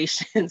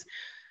organizations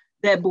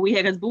that Bowie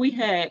had, because Bowie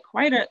had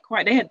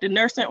they had the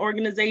nursing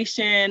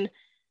organization,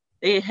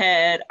 they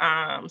had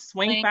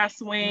Swing 5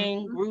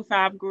 Swing, Groove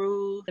 5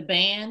 Groove, the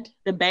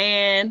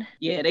band.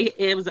 Yeah,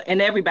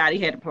 and everybody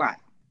had a plot.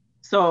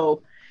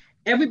 So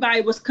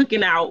everybody was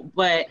cooking out,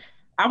 but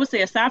I would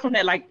say aside from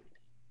that, like,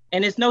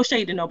 and it's no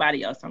shade to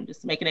nobody else, I'm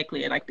just making it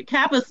clear. Like the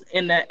Kappas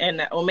and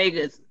the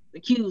Omegas, the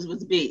Qs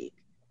was big.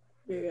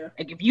 Yeah.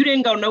 Like if you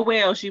didn't go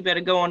nowhere else, you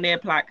better go on their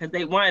plot because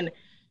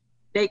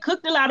they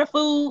cooked a lot of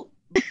food.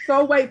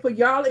 So wait, for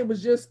y'all, it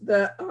was just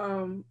the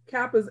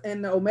Kappas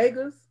and the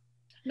Omegas?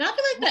 No, I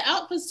feel like the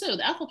Alphas too,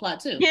 the Alpha plot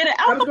too. Yeah,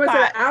 the Alpha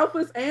plot. The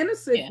Alphas and the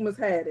Sigmas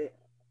had it.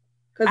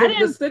 Because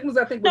the Sigmas,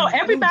 I think, was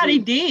everybody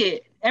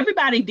did.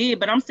 Everybody did,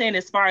 but I'm saying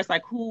as far as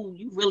like who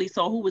you really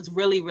saw, who was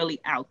really, really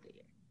out there.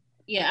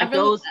 Yeah, like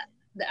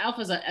the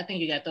Alphas, I think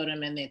you got to throw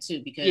them in there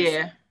too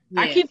because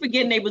I keep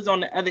forgetting they was on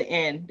the other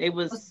end. They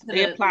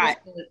applied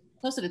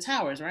close to the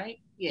towers, right?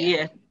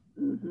 Yeah.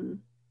 Mm-hmm.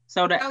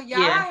 So y'all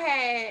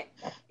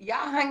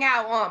hung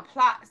out on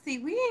plot. See,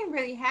 we ain't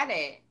really had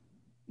it.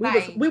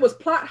 We was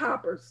plot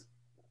hoppers.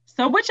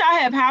 So which y'all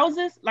have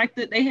houses like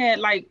that? They had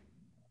like.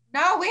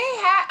 No, we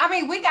ain't had. I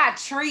mean, we got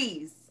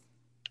trees.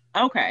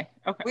 Okay.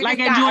 We like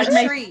at George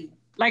Mason. Tree.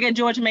 Like at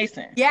George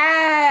Mason.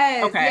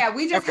 Yes. Okay. Yeah,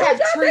 we just had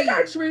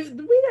trees.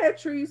 We had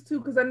trees too,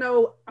 because I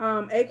know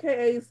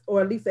AKAs,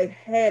 or at least they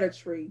had a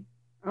tree.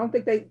 I don't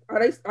think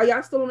are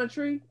y'all still on a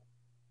tree?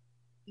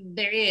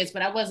 There is,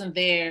 but I wasn't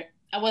there.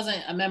 I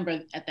wasn't a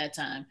member at that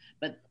time.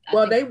 But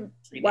while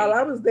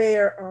I was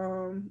there,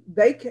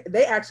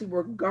 they actually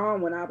were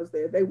gone when I was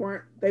there. They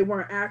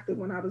weren't active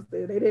when I was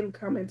there. They didn't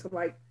come until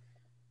like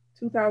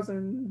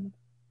 2002,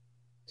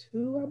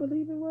 I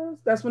believe it was.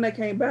 That's when they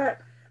came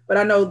back. But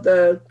I know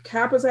the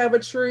Kappas have a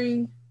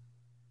tree,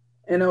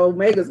 and the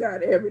Omegas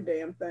got every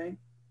damn thing.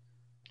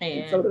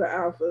 And so do the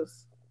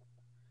Alphas.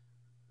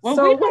 Well,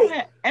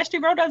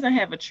 SG Row doesn't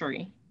have a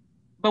tree,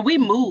 but we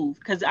moved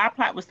because our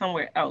plot was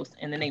somewhere else,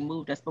 and then they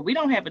moved us. But we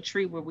don't have a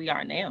tree where we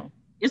are now.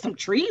 There's some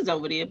trees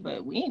over there,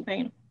 but we ain't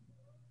paying them.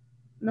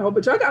 No,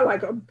 but y'all got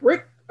like a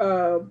brick.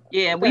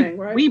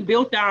 We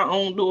built our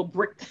own little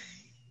brick,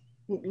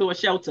 little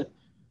shelter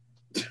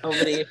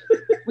over there.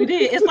 We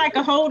did. It's like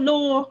a whole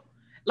little.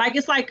 Like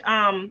it's like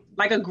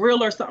a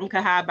grill or something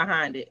could hide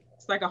behind it.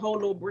 It's like a whole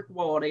little brick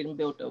wall they done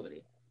built over there.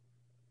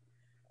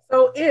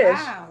 So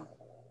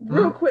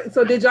real quick.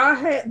 So did y'all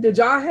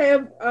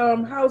have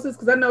houses?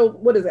 Because I know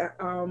what is that?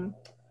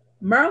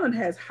 Maryland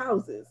has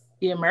houses.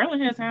 Yeah,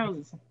 Maryland has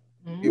houses.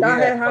 Mm-hmm. Y'all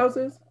had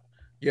houses?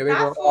 Yeah, they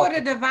not for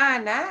the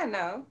Divine Nine,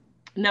 though.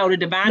 No, the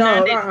Divine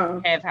Nine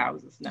didn't have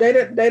houses. No. They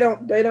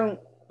don't.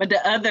 But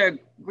the other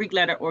Greek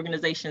letter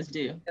organizations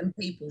do. Them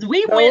people.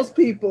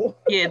 People.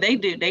 Yeah, they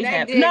do. They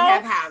have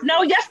houses.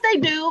 No, yes,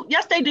 they do.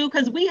 Yes, they do.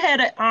 Because we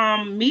had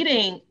a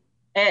meeting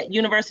at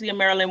University of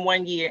Maryland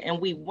one year, and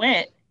we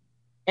went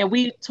and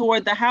we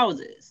toured the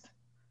houses.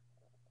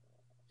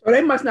 So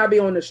they must not be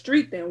on the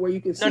street then, where you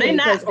can see. No, they're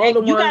not.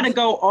 You got to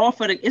go off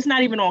of it's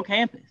not even on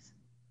campus.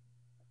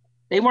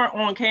 They weren't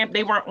on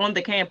They weren't on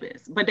the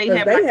campus, but they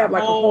have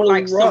a whole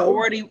row.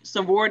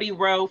 sorority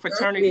row,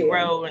 fraternity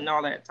row, and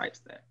all that type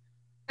stuff.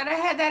 And I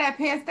had that at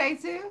Penn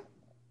State too?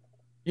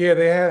 Yeah,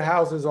 they had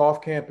houses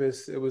off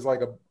campus. It was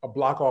like a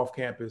block off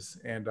campus,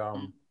 and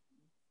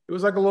it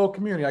was like a little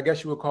community. I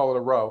guess you would call it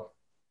a row.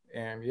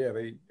 And yeah,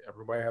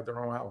 everybody had their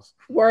own house.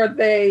 Were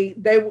they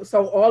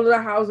so all of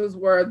the houses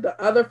were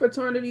the other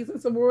fraternities and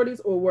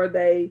sororities, or were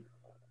they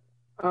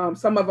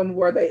some of them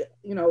were they,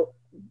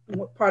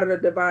 part of the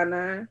Divine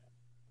Nine?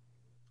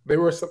 They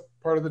were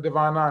part of the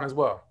Divine Nine as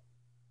well.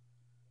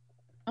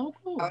 Oh,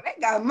 cool. Oh,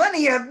 they got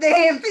money up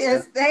there in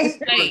Penn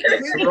State.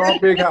 They're all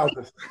big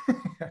houses.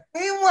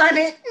 We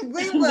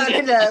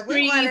wanted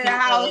a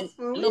house.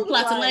 A little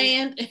plot of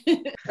land.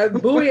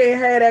 Bowie ain't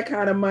had that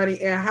kind of money,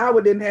 and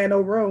Howard didn't have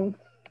no room.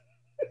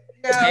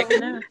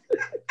 No.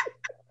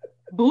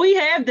 Bowie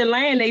have the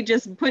land. They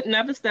just putting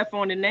other stuff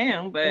on it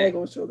now, but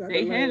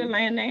they had the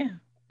land now.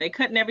 They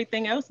cutting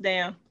everything else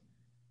down,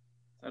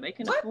 so they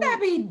can. Wouldn't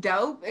that be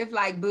dope if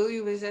like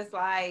Bowie was just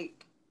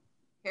like,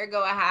 here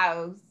go a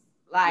house.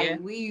 Like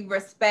we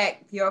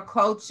respect your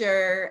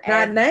culture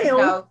and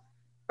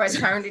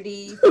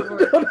fraternity.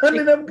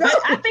 But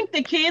I think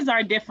the kids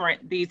are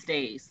different these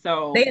days.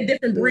 So they're a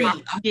different breed.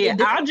 Yeah,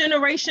 our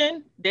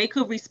generation, we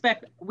could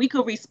respect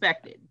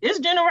it. This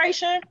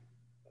generation,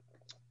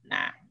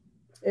 nah.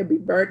 It'd be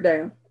burnt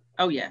down.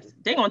 Oh yes.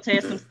 They're gonna tear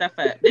some stuff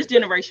up. This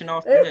generation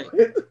off the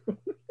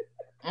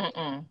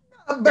hook.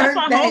 That's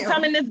why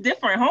homecoming is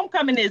different.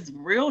 Homecoming is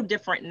real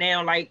different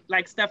now.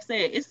 Like Steph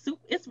said,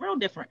 it's real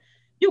different.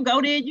 You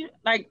go there,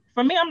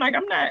 for me, I'm like,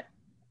 I'm not,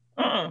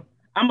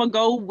 I'm gonna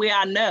go where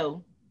I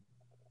know.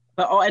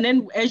 But and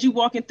then as you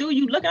walking through,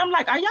 you look, I'm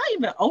like, are y'all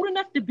even old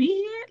enough to be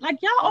here?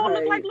 Like y'all all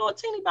look like little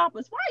teeny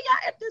boppers. Why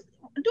y'all at this?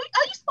 Are you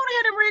supposed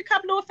to have a red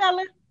cup, little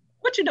fella?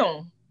 What you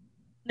doing?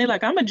 They're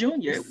like, I'm a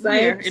junior.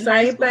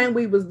 Same thing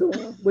we was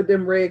doing with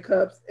them red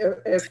cups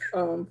as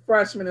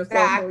freshmen and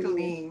sophomore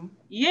year.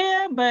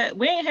 Yeah, but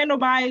we ain't had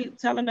nobody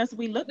telling us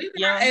we look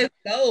young. As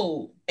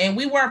gold, and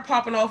we weren't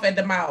popping off at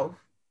the mouth.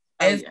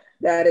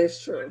 That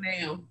is true.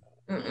 Now,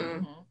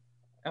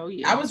 oh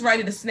yeah, I was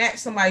ready to snatch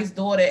somebody's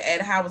daughter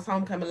at Howard's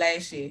homecoming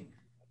last year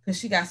because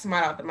she got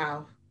smart out the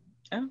mouth.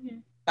 Oh yeah,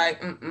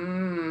 like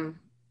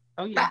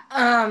Oh yeah.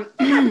 To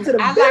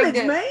the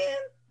village, man.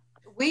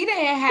 We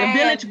didn't have the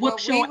village whoop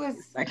short. When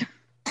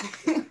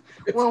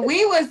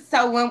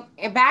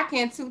back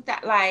in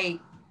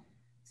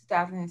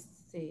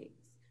 2006.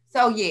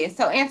 So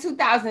in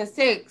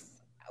 2006,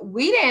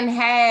 we didn't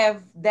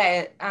have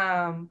that.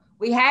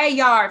 We had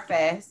Yard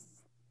Fest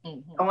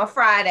on a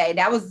Friday.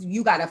 That was,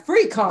 you got a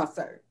free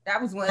concert.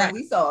 That was when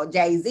we saw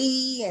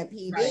Jay-Z and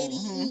P.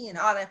 Diddy and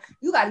all that.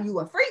 You got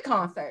a free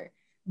concert.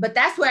 But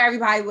that's where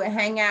everybody would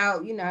hang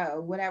out,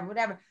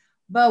 whatever.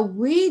 But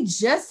we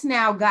just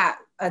now got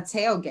a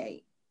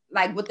tailgate,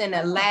 like within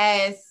the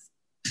last.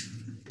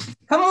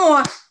 Come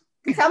on,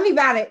 tell me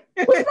about it.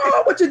 What's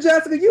wrong with you,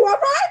 Jessica? You all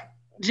right?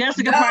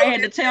 Jessica probably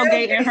had the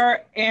tailgate at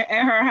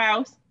her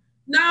house.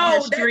 No,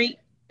 street.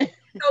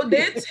 So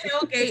their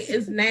tailgate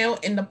is now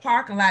in the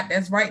parking lot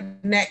that's right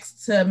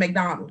next to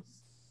McDonald's,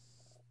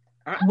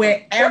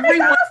 where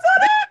everyone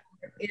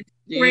is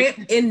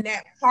cramped in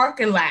that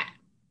parking lot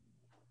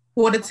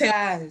for the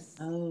tailgate.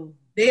 Oh.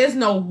 There's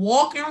no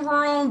walking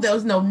room.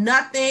 There's no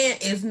nothing.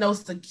 It's no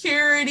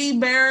security,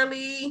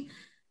 barely.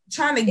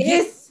 Trying to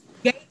get.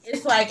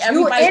 It's like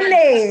everybody in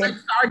there. Like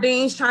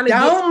sardines trying to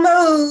Don't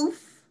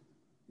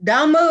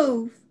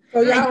move. So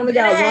y'all only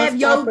got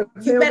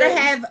you better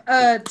have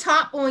a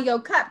top on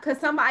your cup because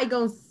somebody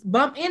gonna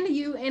bump into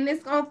you and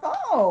it's gonna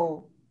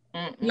fall.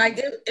 Like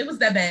it was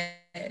that bad.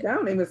 That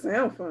don't even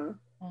sound fun.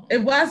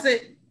 It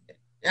wasn't.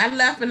 I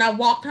left and I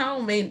walked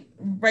home, and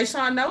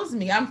Rayshawn knows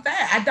me. I'm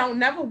fat. I don't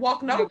never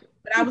walk no.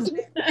 But I was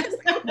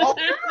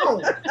walking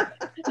home.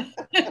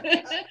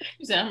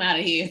 You said, I'm out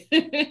of here.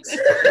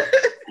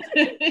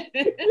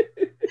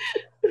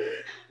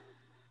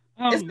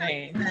 Oh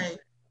man.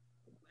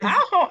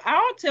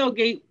 Our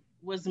tailgate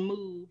was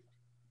moved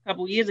a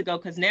couple years ago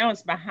because now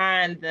it's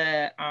behind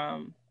the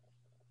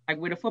like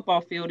where the football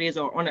field is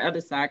or on the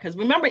other side. Because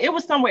remember, it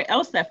was somewhere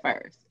else at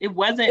first. It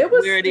wasn't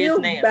where it is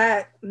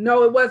now.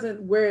 No, it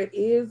wasn't where it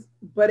is,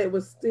 but it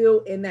was still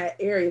in that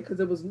area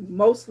because it was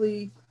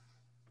mostly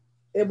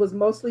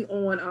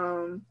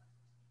on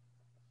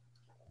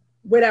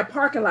where that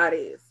parking lot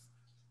is.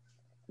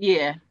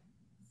 Yeah.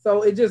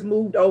 So it just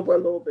moved over a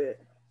little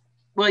bit.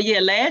 Well,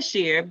 yeah, last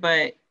year,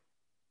 but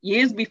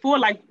years before,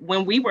 like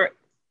when we were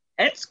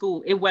at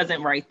school, it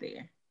wasn't right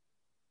there.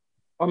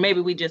 Or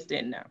maybe we just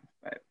didn't know.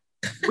 But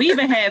we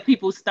even had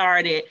people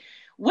started.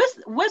 What's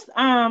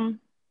the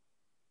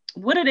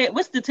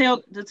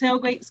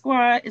tailgate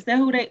squad? Is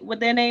that what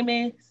their name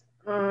is?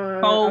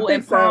 Cole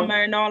and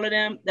Palmer and all of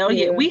them. Oh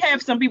yeah, we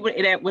have some people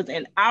that was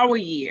in our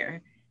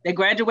year that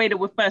graduated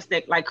with us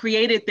that like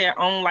created their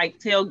own like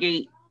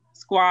tailgate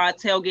squad,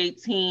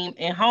 tailgate team,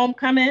 and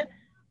homecoming.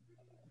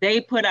 They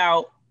put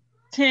out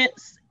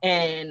tents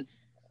and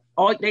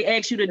they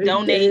ask you to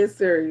donate,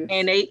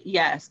 and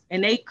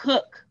they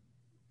cook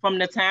from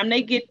the time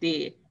they get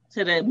there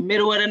to the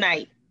middle of the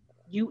night.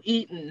 You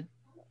eating.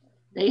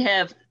 They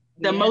have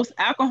the most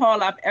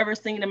alcohol I've ever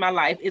seen in my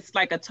life. It's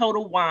like a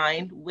total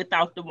wine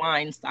without the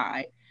wine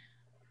side.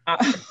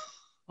 It's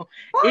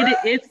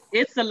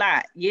a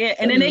lot. Yeah.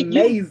 And then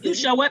you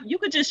show up, you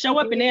could just show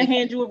up and they'll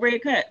hand you a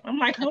red cup. I'm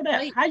like, hold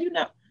up, how you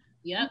know?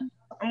 Yeah.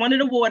 I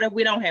wanted the water.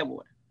 We don't have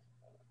water.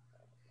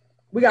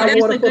 We got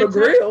water for the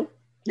grill.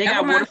 They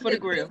got water for the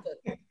grill.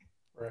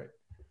 Right.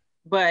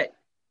 But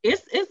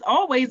it's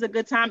always a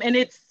good time. And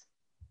it's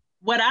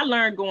what I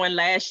learned going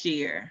last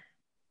year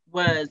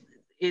was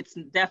it's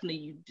definitely,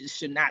 you just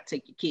should not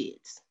take your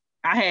kids.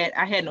 I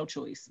had no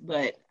choice,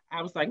 but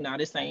I was like, no,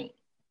 this ain't,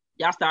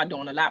 y'all start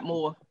doing a lot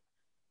more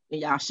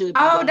than y'all should be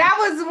doing. That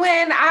was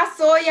when I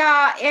saw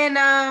y'all in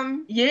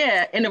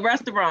in the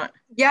restaurant.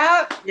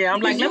 Yep. Yeah,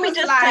 I'm like, let me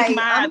just take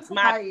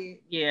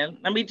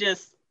let me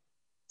just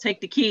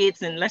take the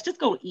kids and let's just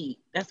go eat.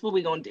 That's what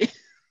we're gonna do.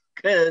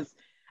 Cause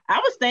I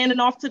was standing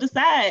off to the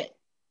side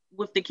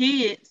with the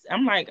kids.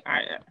 I'm like,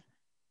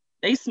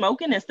 they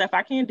smoking and stuff.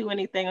 I can't do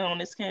anything on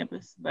this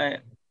campus,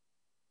 but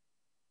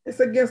it's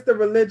against the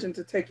religion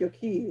to take your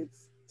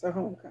kids to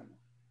homecoming.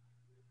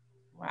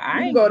 Well, I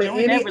you ain't go to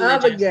any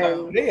other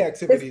game. Day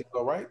activities,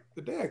 though, right?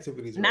 The day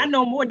activities. Not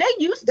no more. They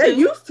used to. They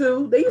used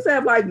to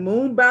have like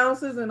moon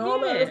bounces and all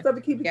that other stuff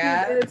to keep the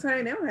kids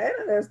entertained. They don't have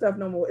that stuff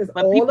no more. It's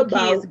but all people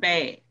about kids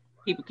bad.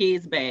 People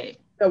kids bad.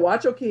 So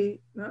watch your kid.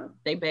 No,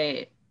 they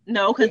bad.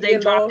 No, because they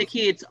dropped the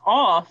kids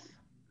off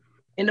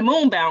in the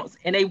moon bounce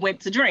and they went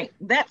to drink.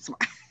 That's why.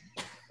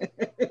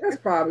 That's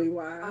probably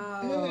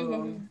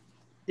why.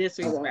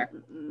 Disrespect.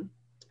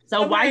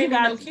 So why you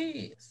got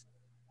kids?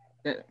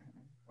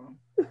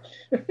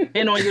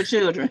 And on your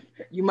children,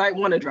 you might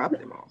want to drop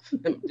them off.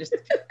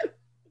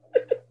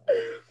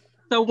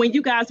 So when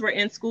you guys were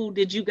in school,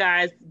 did you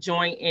guys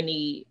join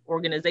any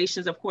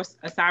organizations? Of course,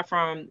 aside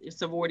from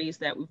sororities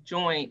that we've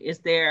joined,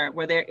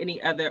 were there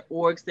any other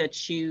orgs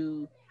that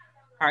you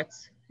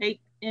partake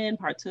in?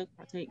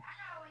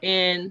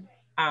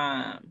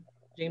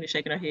 Gina's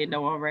shaking her head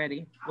no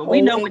already. But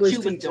we know what you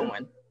was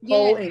doing.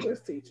 Whole English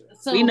teacher.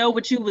 So we know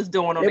what you was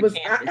doing on the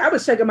campus. I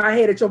was shaking my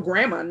head at your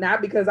grandma,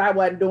 not because I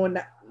wasn't doing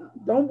that.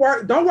 Don't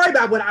worry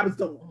about what I was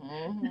doing.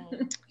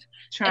 Mm-hmm.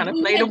 She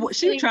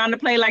was trying to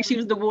play like she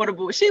was the water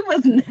boy. She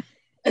wasn't.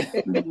 I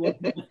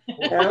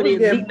was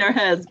eating her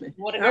husband.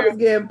 I was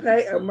getting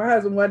paid. My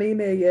husband wasn't in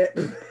there yet.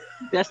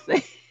 That's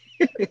it.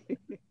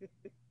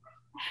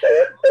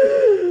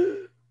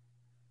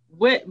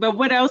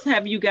 What else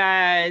have you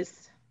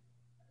guys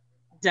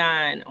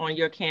done on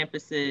your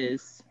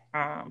campuses?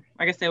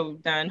 Like I said,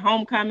 we've done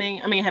homecoming.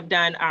 Have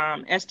done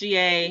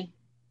SGA.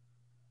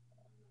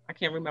 I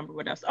can't remember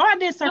what else. Oh, I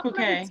did Circle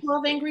K.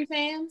 12 Angry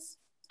Fans.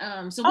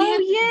 So for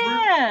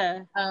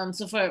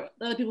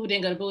other people who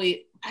didn't go to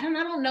Bowie, I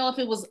don't know if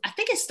it was. I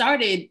think it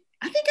started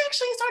our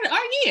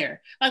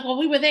year, like when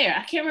we were there.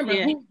 I can't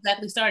remember who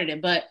exactly started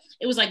it, but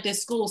it was like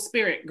this school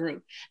spirit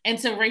group. And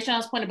to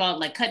Rayshon's point about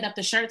like cutting up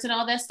the shirts and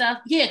all that stuff,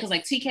 because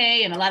like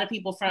TK and a lot of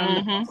people from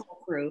the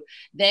crew,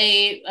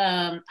 they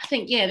I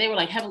think they were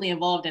like heavily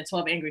involved in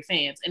 12 Angry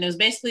Fans, and it was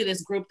basically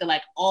this group that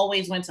like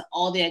always went to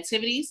all the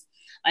activities,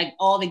 like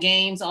all the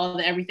games, all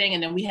the everything.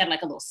 And then we had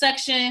like a little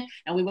section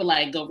and we would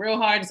like go real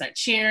hard and start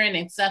cheering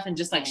and stuff and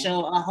just like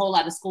show a whole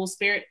lot of school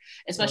spirit,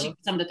 especially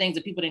some of the things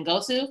that people didn't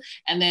go to.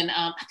 And then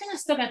I think I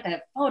still got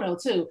that photo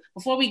too.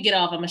 Before we get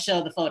off, I'm gonna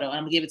show the photo and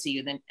I'm gonna give it to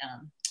you. Then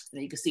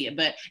you can see it.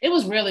 But it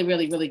was really,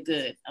 really, really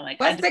good.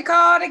 What's it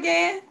called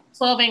again?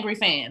 12 Angry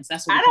Fans.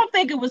 That's what I don't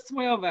think it was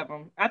 12 of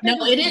them. I think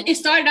it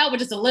started out with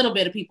just a little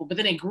bit of people, but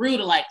then it grew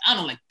to like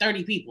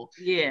 30 people.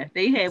 Yeah,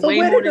 they had way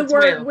more than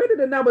 12. Where did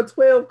the number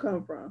 12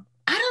 come from?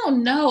 I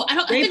don't know.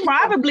 They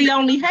probably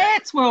only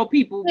had 12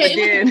 people. But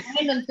it was a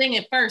random thing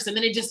at first, and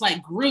then it just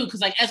like grew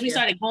because like as we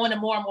started going to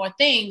more and more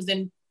things,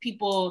 then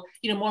people,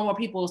 more and more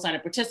people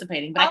started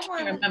participating. But I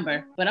can't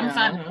remember. But I'm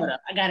finding it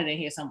up. I got it in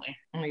here somewhere.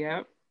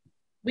 Yeah.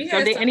 We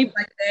had something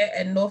like that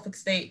at Norfolk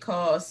State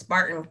called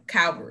Spartan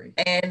Cavalry.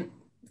 And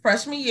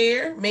freshman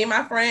year, me and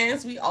my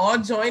friends, we all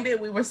joined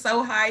it. We were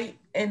so hyped.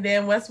 And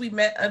then once we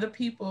met other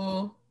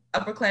people,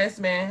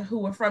 upperclassmen who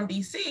were from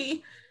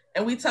DC,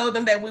 and we told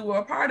them that we were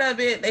a part of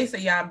it, they said,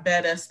 y'all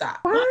better stop.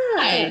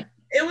 Why?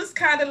 It was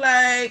kind of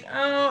like,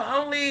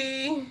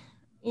 only,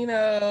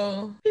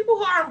 people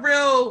who aren't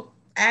real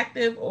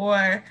active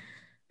or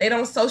they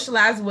don't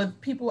socialize with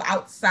people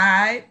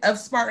outside of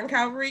Spartan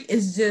Cavalry.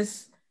 It's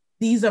just,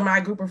 these are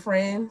my group of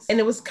friends. And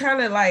it was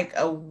kind of like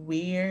a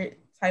weird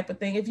type of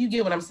thing, if you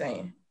get what I'm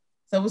saying.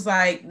 So it was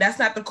like, that's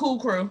not the cool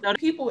crew.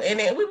 People in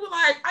it, we were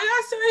like, are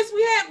y'all serious?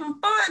 We having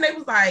fun. They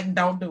was like,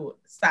 don't do it.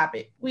 Stop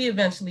it. We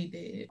eventually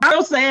did. I'm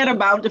so sad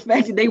about the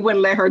fact that they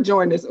wouldn't let her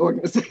join this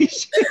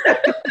organization. You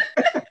could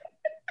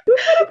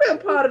have been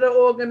part of the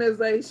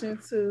organization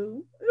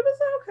too. It was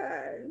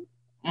okay.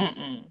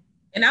 Mm-mm.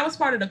 And I was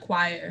part of the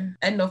choir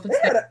at Norfolk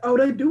State.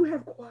 They do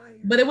have choir.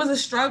 But it was a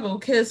struggle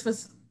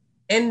because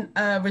in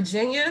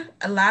Virginia,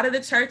 a lot of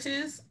the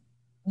churches,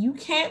 you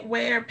can't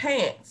wear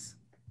pants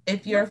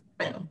if you're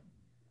female.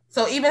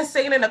 So even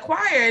singing in the choir,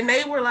 and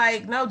they were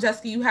like, no,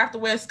 Jessica, you have to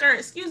wear a skirt.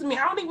 Excuse me,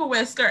 I don't even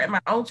wear a skirt at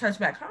my own church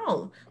back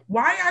home.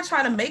 Why are y'all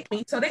trying to make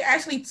me? So they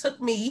actually took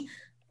me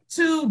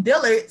to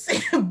Dillard's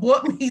and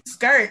bought me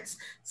skirts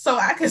so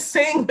I could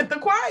sing with the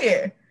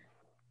choir.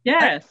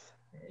 Yes.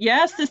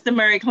 Yes, Sister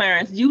Mary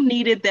Clarence, you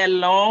needed that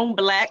long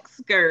black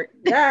skirt.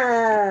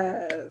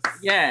 Yes.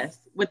 Yes.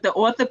 With the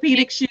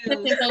orthopedic shoes.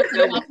 Not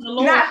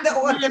the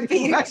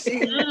orthopedic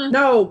shoes.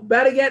 No,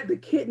 better yet, the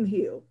kitten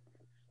heel.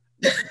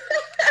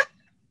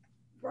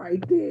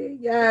 Right there.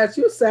 Yes,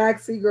 you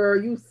sexy,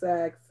 girl. You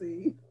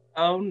sexy.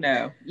 Oh,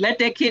 no. Let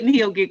that kitten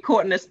heel get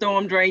caught in the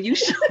storm drain. You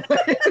should.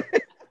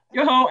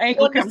 Your whole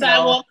ankle comes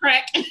off.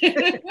 Crack.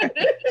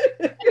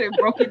 It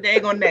broke your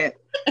dag on that.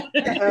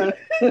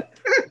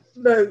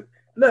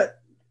 Look,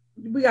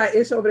 we got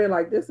Ish over there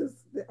like,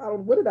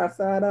 what did I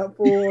sign up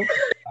for?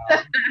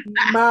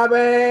 My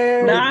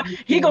bad. Nah,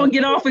 he gonna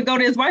get off and go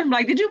to his wife and be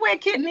like, did you wear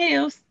kitten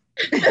heels?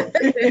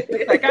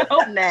 Like, I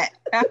hope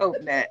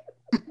not.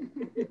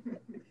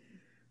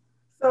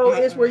 So,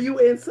 Ish, were you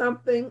in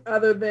something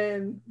other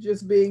than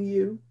just being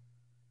you?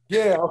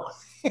 Yeah,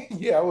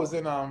 I was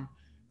in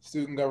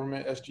student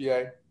government,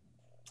 SGA.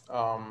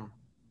 I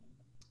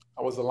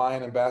was a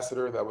Lion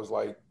Ambassador. That was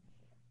like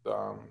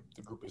the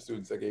group of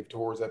students that gave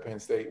tours at Penn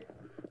State.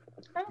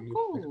 Oh,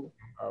 cool.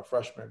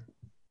 Freshmen.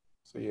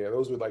 So yeah,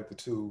 those were like the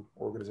two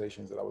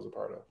organizations that I was a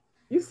part of.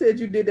 You said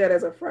you did that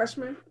as a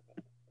freshman?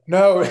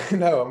 No. I was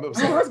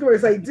going to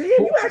say, damn,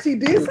 you actually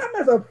did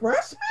something as a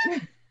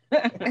freshman?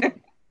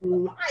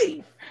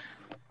 Life.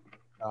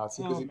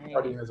 Too busy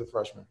partying as a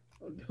freshman.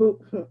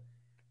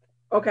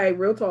 Okay,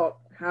 real talk.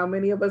 How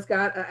many of us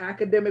got an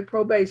academic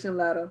probation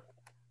letter?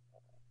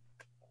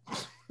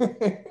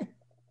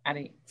 I I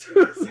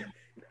didn't.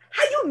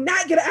 How you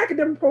not get an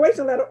academic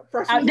probation letter?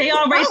 They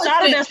already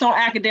started us on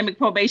academic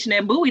probation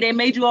at Bowie. They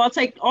made you all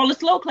take all the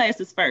slow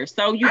classes first.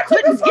 So you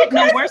couldn't get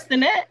no worse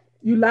than that.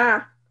 You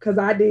lie, because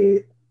I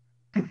did.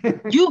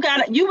 You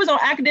was on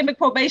academic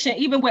probation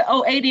even with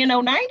 080 and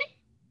 090?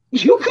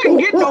 You couldn't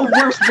get no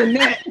worse than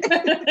that.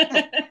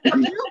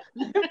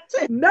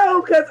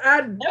 No, because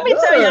let me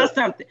tell y'all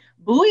something.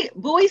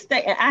 Bowie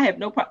State, and I have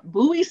no problem.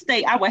 Bowie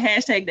State, I would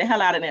hashtag the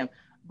hell out of them.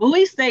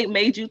 Bowie State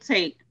made you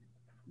take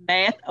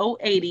Math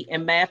 080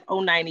 and Math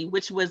 090,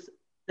 which was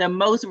the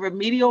most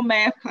remedial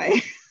math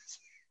class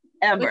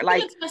ever. But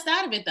like, you took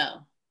out of it though.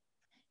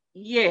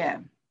 Yeah.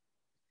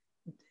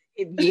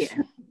 Yeah.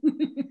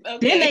 Okay.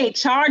 Then they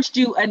charged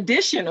you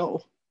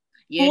additional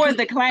for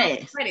the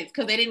class. Credits,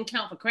 because they didn't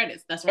count for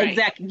credits. That's right.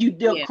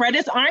 Exactly.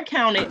 Credits aren't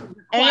counted,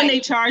 and they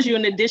charge you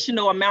an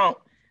additional amount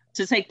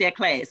to take that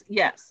class.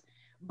 Yes.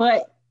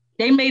 But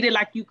they made it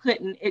like you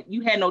couldn't,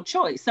 you had no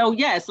choice. So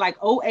yes, like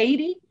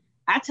 080,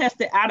 I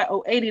tested out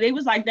of 080. They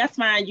was like, that's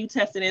fine. You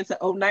tested into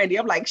 090.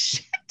 I'm like,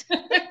 shit.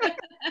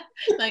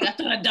 Like I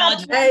thought I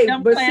dodged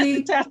but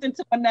see, testing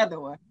to another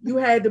one. You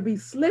had to be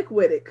slick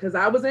with it, because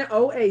I was in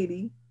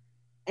 080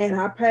 and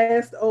I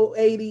passed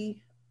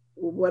 080,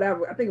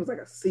 whatever. I think it was like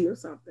a C or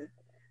something.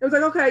 It was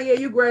like, okay, yeah,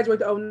 you graduate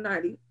to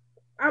 090.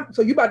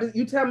 So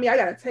you tell me I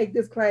got to take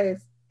this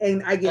class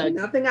and I get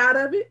nothing out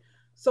of it.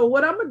 So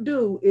what I'm gonna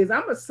do is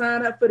I'm gonna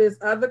sign up for this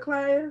other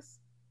class,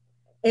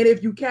 and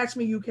if you catch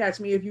me, you catch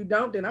me. If you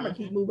don't, then I'm gonna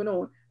keep moving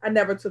on. I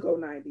never took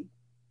 090.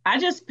 I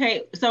just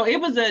paid. So it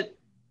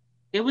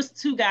was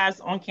two guys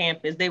on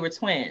campus. They were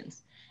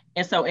twins,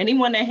 and so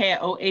anyone that had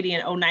 080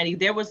 and 090,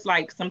 there was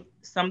like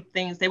some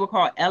things they were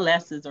called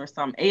LSs or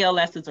some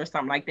ALSs or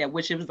something like that,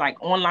 which it was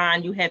like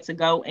online. You had to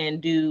go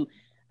and do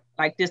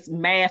like this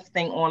math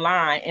thing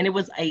online, and it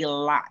was a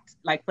lot.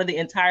 Like for the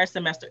entire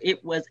semester,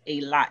 it was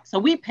a lot. So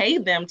we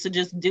paid them to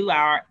just do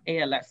our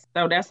ALS.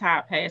 So that's how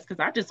I passed,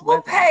 because I just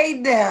wasn't. Who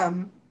paid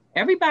them?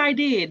 Everybody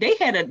did. They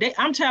had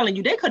I'm telling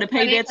you, they could have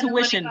paid their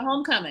tuition.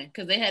 Homecoming,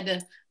 because they had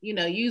to,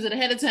 use it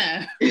ahead of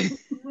time.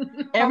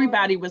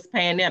 Everybody was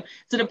paying them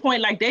to the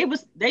point like they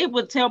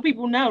would tell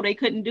people no, they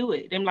couldn't do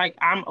it. I'm like,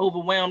 I'm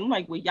overwhelmed. I'm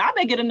like, well, y'all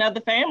better get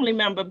another family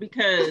member,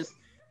 because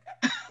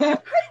how you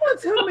want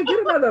to tell them to get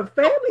another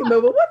family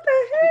member? What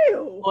the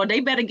hell? Or they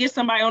better get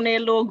somebody on their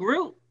little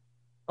group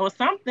or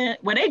something.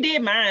 Well, they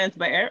did mine,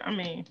 but I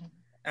mean,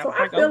 so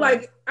I feel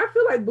like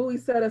Bowie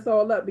set us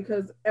all up,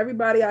 because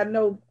everybody I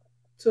know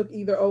took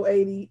either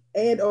 080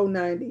 and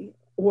 090,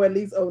 or at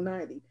least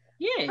 090.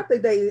 Yeah, I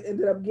think they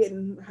ended up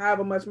getting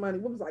however much money.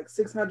 What was like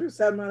 $600,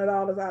 $700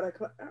 out of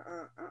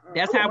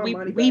That's how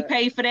we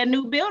paid for that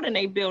new building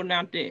they building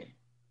out there.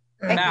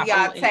 Thank you,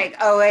 y'all take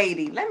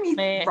 080. Let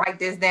me write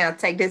this down.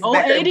 Take this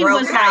back. 080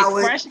 was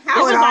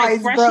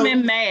like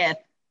freshman math.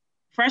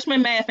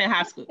 Freshman math in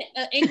high school.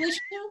 English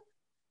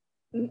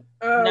too?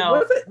 No.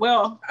 Was it?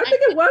 Well, I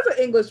think it was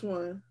an English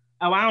one.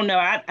 Oh, I don't know.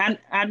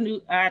 I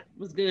knew I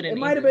was good in it. It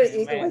might have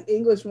been like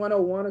English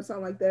 101 or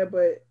something like that,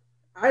 but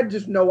I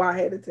just know I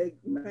had to take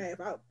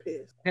math. I was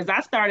pissed. Because I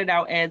started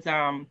out as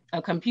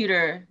a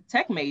computer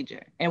tech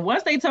major. And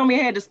once they told me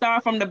I had to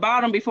start from the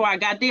bottom before I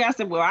got there, I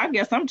said, well, I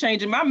guess I'm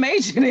changing my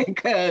major then,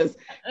 because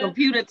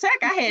computer tech,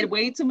 I had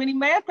way too many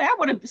math. I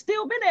would have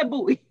still been at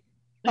Bowie.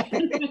 I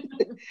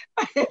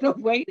had to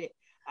wait it.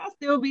 I'll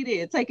still be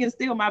there, taking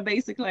still my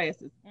basic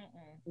classes.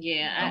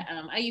 Yeah,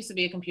 I used to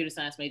be a computer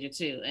science major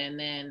too. And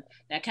then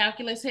that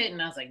calculus hit and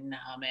I was like,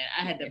 nah, man,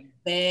 I had to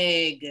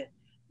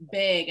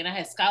beg, and I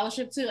had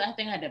scholarship too. I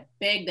think I had to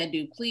beg that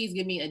dude, please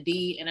give me a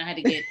D, and I had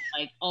to get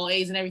like all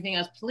A's and everything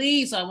else,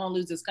 please, so I won't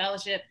lose the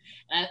scholarship.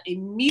 And I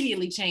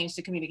immediately changed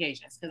to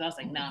communications, because I was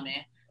like, nah,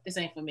 man, this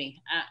ain't for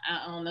me.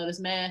 I don't know this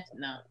math.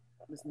 No,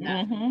 it's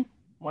not.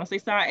 Once they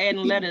start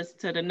adding letters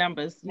to the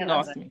numbers, you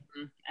lost me.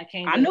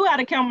 I knew how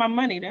to count my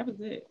money. That was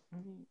it.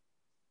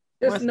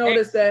 Just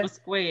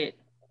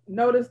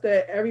notice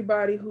that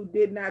everybody who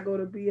did not go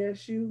to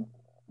BSU,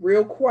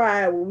 real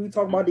quiet when we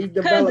talk about these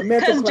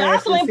developmental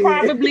classes. Jocelyn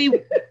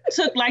probably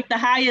took like the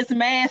highest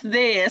math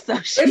there, so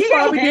she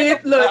probably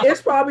did. Look,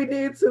 it probably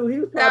did too. He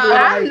was probably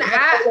I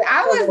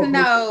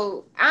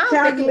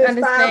don't think you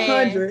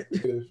understand.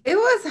 It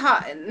was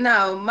hard.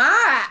 No,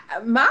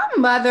 my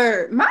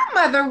mother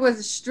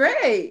was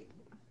straight.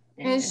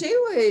 And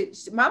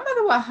my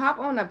mother would hop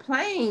on a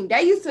plane.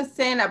 They used to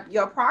send up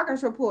your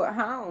progress report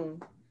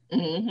home.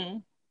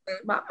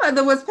 My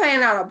mother was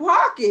paying out of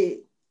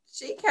pocket.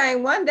 She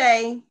came one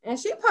day and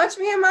she punched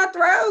me in my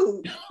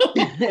throat.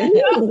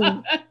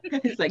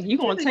 It's like, you're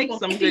going to take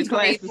some good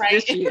classes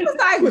this year. It was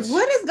like,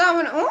 what is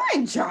going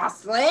on,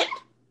 Jocelyn?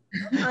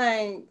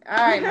 Like, all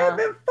right, Mom.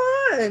 Having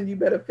fun. You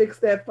better fix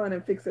that fun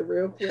and fix it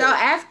real quick. So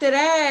after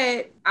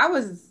that, I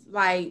was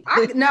like,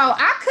 I could not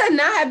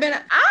have been,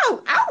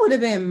 I would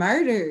have been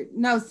murdered.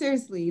 No,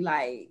 seriously,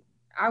 like,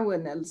 I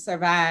wouldn't have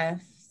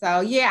survived.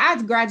 So yeah,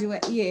 I'd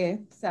graduate. Yeah,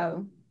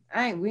 so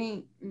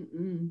Oh,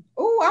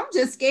 I'm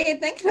just scared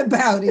thinking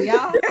about it,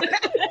 y'all.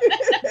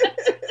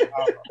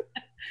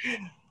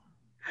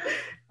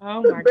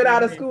 Been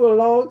out of school a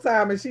long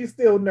time and she's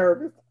still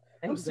nervous.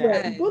 I'm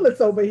sweating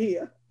bullets over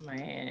here.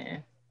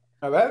 Man.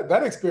 Now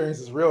that experience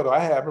is real though.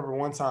 I remember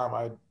one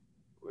time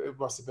it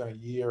must have been a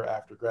year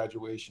after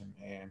graduation,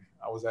 and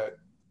I was at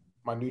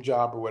my new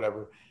job or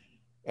whatever.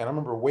 And I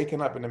remember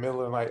waking up in the middle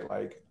of the night,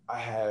 like I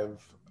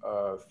have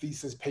a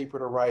thesis paper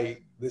to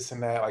write, this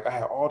and that. Like I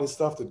had all this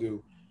stuff to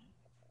do.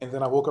 And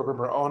then I woke up and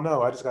remember, oh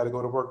no, I just got to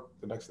go to work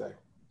the next day.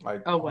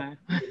 Like, oh wow.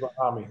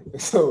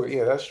 So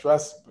yeah, that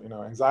stress,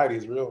 anxiety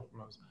is real.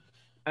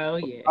 Oh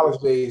yeah.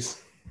 College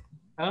days.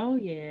 Oh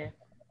yeah.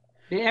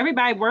 Did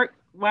everybody work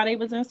while they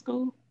was in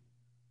school?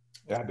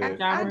 Yeah,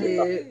 I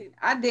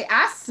did.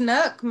 I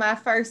snuck my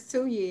first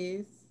 2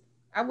 years.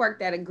 I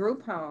worked at a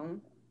group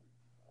home.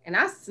 And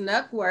I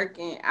snuck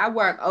working. I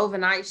work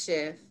overnight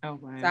shift. Oh,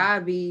 wow. So I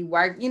be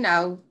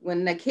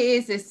when the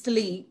kids is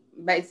asleep,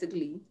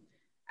 basically,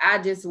 I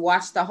just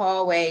watch the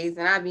hallways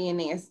and I be in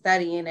there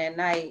studying at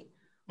night.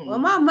 Well,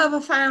 my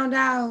mother found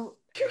out.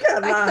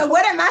 So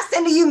what am I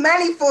sending you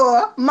money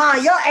for?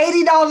 Mom, your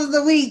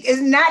 $80 a week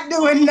is not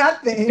doing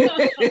nothing.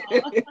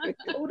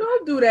 Oh,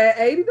 don't do that.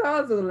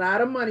 $80 is a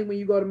lot of money when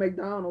you go to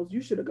McDonald's.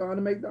 You should have gone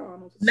to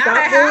McDonald's.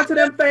 Stop going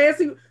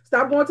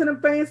to them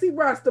fancy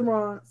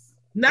restaurants.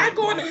 Not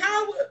going to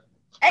Howard.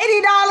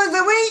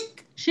 $80 a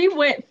week. She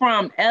went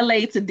from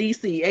LA to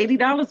DC.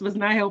 $80 was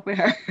not helping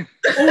her.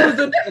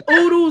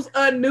 Oodles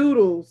of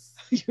noodles.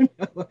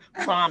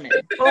 Ramen.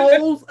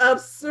 Bowls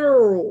of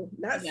cereal.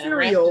 Not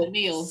cereal.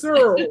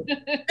 Cereal.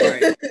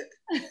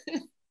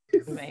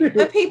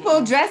 The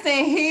people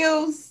dressing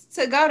heels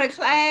to go to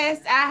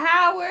class at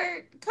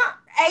Howard.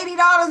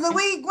 $80 a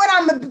week. What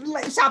I'm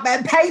gonna shop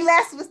at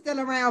Payless was still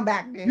around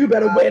back then. You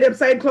better wear them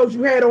same clothes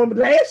you had on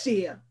last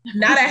year.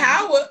 Not at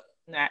Howard.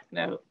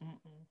 No.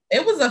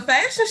 It was a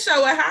fashion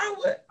show at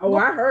Howard. Oh,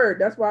 I heard.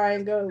 That's why I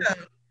ain't go.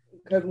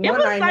 Because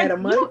one I ain't had the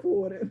money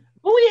for it.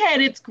 Bowie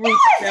had its group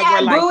that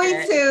were like Bowie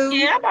that. too.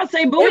 Yeah, I'm about to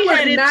say Bowie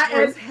had its not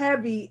group. as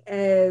heavy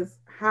as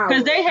Howard.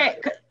 Because they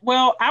had,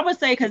 well, I would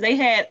say because they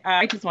had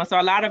Righteous Ones. So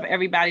a lot of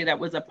everybody that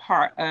was a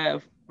part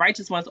of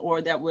Righteous Ones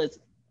or that was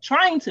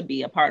trying to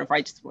be a part of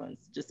Righteous Ones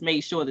just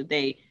made sure that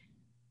they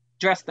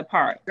dressed the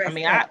part.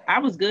 I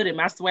was good in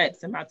my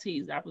sweats and my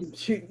tees.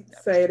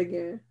 Say it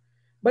again.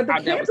 But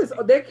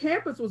their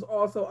campus was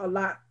also a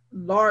lot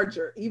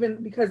larger,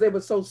 even because they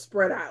were so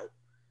spread out.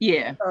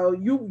 Yeah. So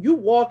you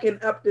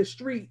walking up the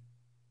street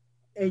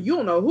and you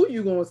don't know who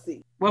you're gonna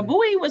see. Well,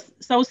 Bowie was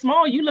so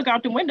small, you look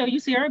out the window, you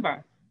see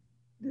everybody.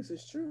 This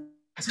is true.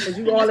 Because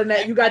you all in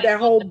that, you got that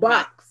whole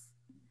box.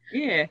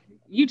 Yeah.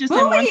 You just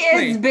Bowie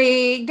is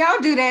big.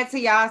 Don't do that to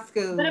y'all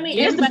school. But I mean,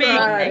 it's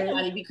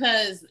big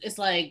because it's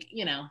like,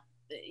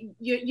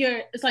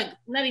 you're it's like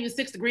not even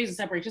 6 degrees of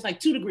separation, just like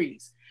 2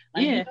 degrees.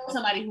 Like you know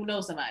somebody who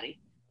knows somebody.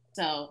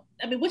 So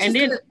I mean, which is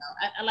good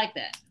though. I like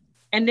that.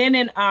 And then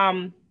in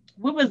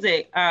what was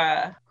it?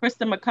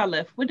 Krista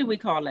McCullough. What did we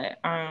call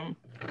that?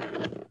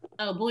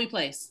 Bowie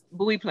Place.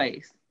 Bowie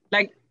Place.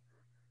 Like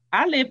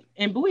I lived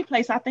in Bowie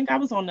Place. I think I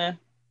was on the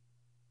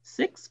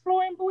 6th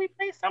floor in Bowie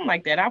Place, something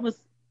like that. I was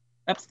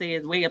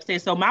upstairs, way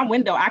upstairs. So my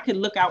window, I could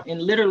look out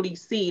and literally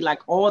see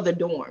like all the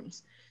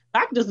dorms.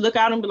 I could just look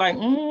out and be like,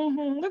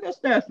 look at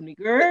Stephanie,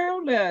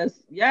 girl.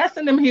 Yes,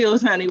 in them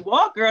heels, honey.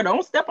 Walk, girl.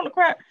 Don't step on the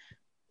crap.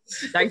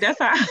 Like that's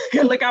how I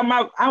can look out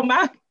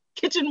my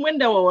kitchen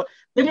window or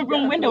living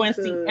room window and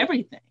see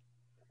everything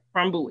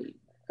from Bowie.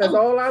 Because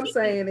all I'm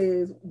saying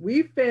is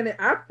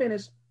I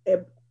finished,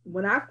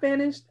 when I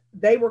finished,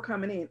 they were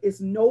coming in.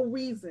 It's no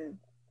reason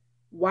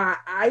why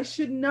I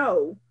should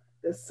know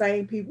the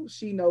same people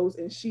she knows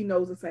and she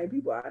knows the same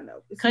people I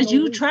know. Because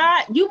you was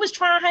trying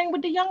to hang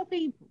with the young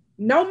people.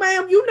 No,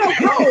 ma'am, you know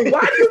Cole.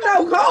 Why do you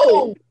know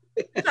Cole?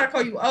 I'm trying to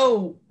call you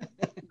old.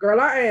 Girl,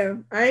 I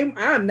am.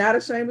 I'm not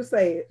ashamed to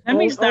say it. Let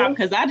me stop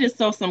because I just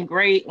saw some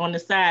gray on the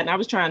side and I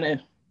was trying to.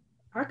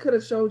 I could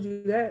have showed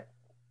you that.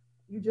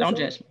 You just don't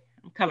judge me.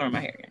 I'm coloring my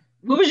hair again.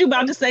 What was you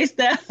about to say,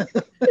 Steph?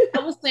 I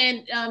was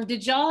saying,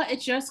 did y'all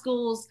at your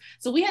schools,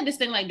 so we had this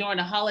thing like during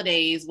the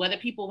holidays, whether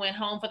people went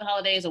home for the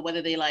holidays or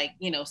whether they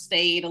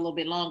stayed a little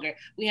bit longer,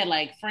 we had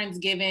like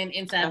Friendsgiving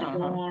inside the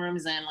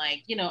dorms and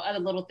like, other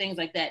little things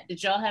like that.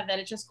 Did y'all have that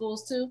at your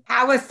schools too?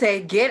 I would say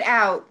get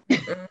out.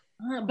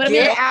 But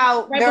get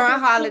out during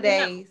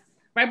holidays.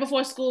 Right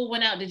before school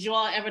went out, did you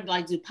all ever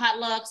like do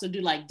potlucks or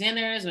do like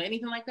dinners or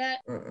anything like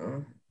that?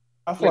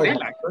 I feel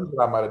like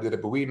I might have did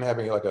it, but we didn't have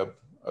any like a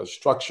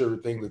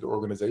structured thing that the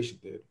organization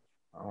did.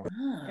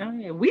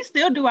 We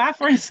still do our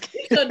friends.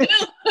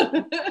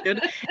 And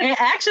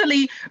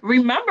actually,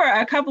 remember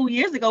a couple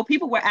years ago,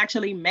 people were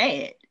actually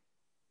mad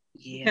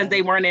because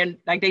they weren't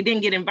they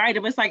didn't get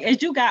invited. But it's like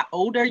as you got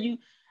older, you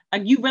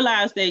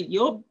realize that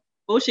your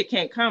bullshit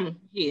can't come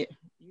here.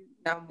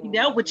 We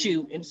dealt with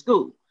you in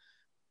school.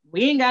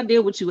 We ain't got to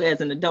deal with you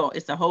as an adult.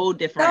 It's a whole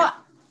different.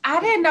 I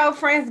didn't know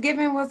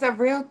Friendsgiving was a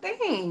real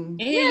thing.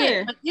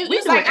 Yeah.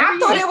 It's like I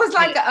thought it was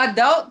like an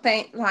adult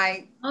thing.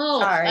 Like,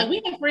 sorry. Like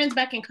we had friends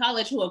back in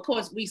college who, of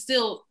course, they're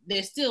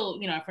still,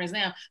 you know, our friends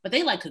now, but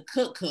they like to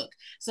cook.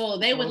 So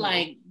they would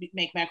like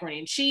make macaroni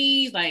and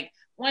cheese. Like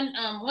one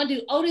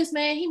dude, Otis,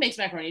 man, he makes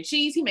macaroni and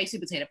cheese. He makes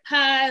sweet potato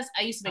pies.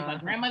 I used to make my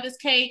grandmother's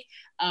cake.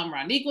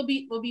 Ronique would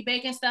be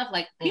baking stuff.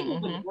 Like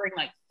people would bring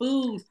like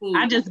food.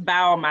 I just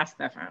bow my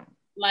stuff out.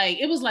 Like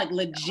it was like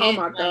legit. Oh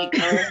my God.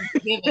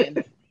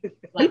 Given.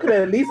 You could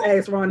at least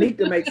ask Ronique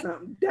to make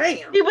something.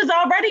 Damn. He was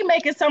already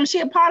making something. She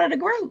a part of the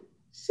group.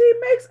 She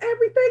makes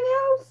everything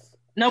else.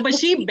 No, but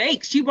she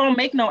bakes. She won't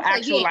make no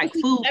actual like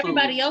food.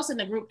 Everybody else in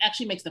the group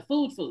actually makes the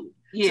food.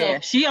 Yeah,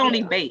 so, she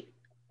only baked.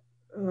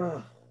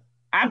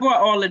 I brought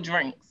all the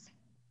drinks.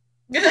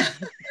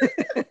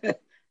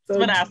 So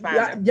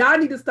y'all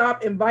need to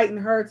stop inviting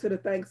her to the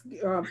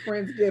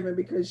Friendsgiving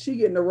because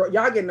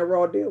y'all getting the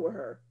raw deal with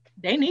her.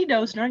 They need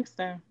those drinks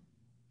though.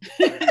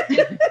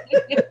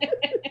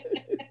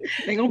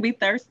 They're gonna be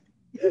thirsty.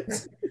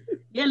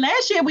 Yeah,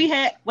 last year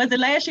was it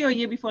last year or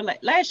year before?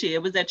 Last year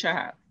it was at your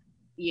house.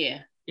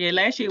 Yeah,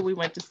 last year we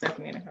went to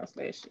Stephanie in the house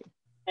last year.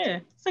 Yeah,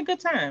 it's a good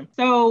time.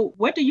 So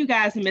what do you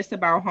guys miss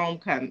about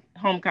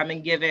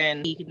homecoming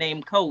given he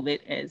named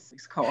COVID, as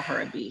it's called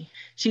her B?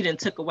 She done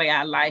took away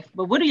our life.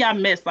 But what do y'all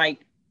miss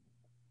like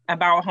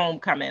about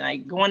homecoming?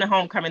 Like going to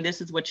homecoming, this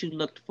is what you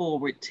looked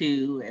forward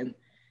to and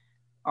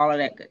all of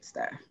that good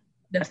stuff.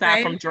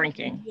 Aside from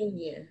drinking.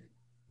 Reunion.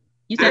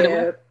 You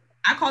said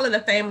I call it a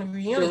family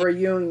reunion. The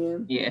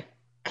reunion. Yeah.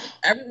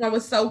 Everyone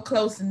was so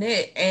close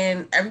knit,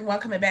 and everyone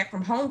coming back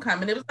from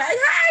homecoming, it was like, "Hey,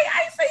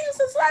 I ain't seen you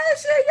since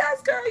last year,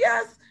 yes, girl,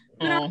 yes."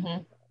 You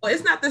know, well,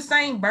 it's not the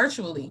same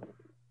virtually,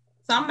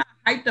 so I'm not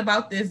hyped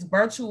about this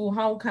virtual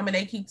homecoming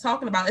they keep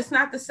talking about. It's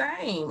not the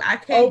same. I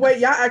can't. Oh wait,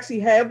 y'all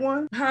actually have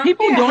one? Huh?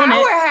 People doing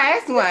Howard it.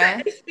 has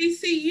one.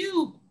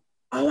 HBCU.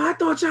 Oh, I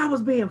thought y'all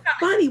was being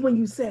funny when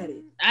you said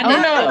it. I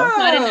didn't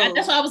know.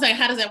 That's why I was like,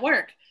 "How does that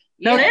work?"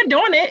 No, they're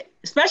doing it,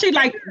 especially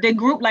like the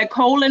group, like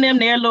Cole and them,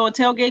 their little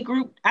tailgate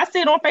group. I see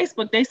it on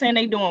Facebook. They saying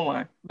they doing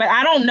one, but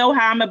I don't know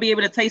how I'm gonna be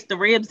able to taste the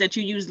ribs that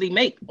you usually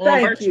make.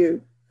 Thank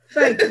you.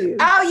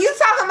 Oh, you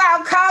talking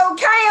about Cole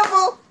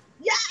Campbell?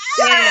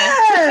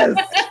 Yes.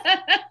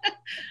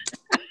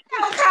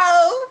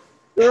 Cole.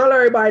 Girl,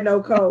 everybody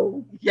know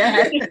Cole.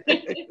 Yeah. He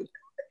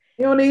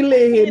don't even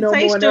live here no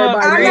more.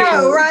 I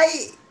know,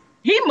 right?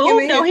 He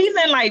moved though. He's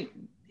in like.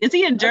 Is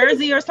he in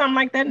Jersey or something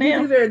like that now?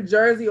 He's either in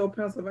Jersey or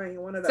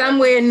Pennsylvania, one of those.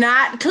 Somewhere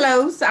not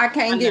close. I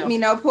can't get me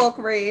no pork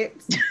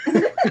ribs.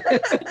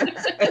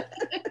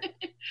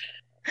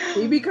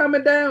 He be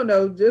coming down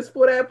though, just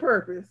for that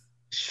purpose.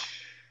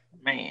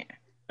 Man,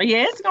 but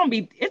yeah, it's gonna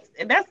be.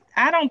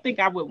 I don't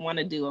think I would want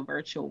to do a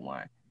virtual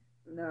one.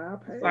 No, I'll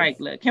pay. Like,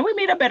 look, can we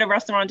meet up at a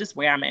restaurant? Just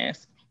wear a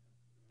mask.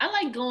 I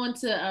like going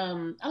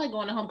to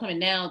homecoming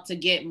now to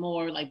get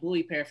more like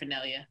Bowie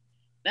paraphernalia.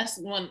 That's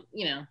one,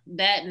 you know,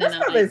 that. And that's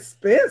not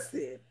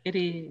expensive. It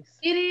is.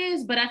 It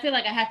is, but I feel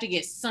like I have to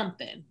get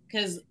something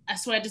because I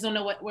swear I just don't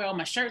know where all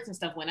my shirts and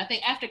stuff went. I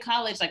think after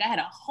college, like I had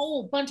a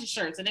whole bunch of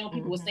shirts, and then when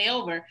people would stay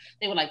over,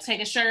 they would like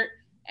take a shirt,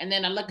 and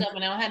then I look up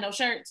and I don't have no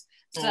shirts.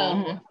 So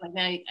like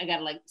now I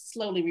gotta like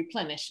slowly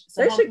replenish.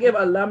 So they should give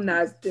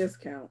alumni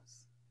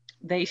discounts.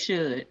 They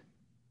should.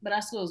 But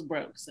our school's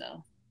broke,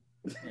 so.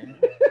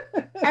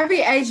 Every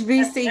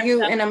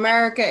HBCU in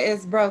America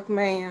is broke,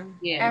 man.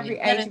 Yeah, every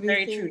that HBCU. Is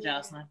very true,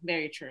 Jocelyn.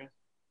 Very true.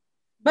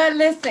 But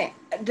listen,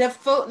 the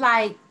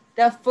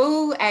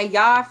food at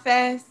Yard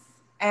Fest,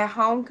 at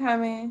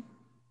homecoming,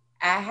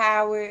 at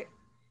Howard,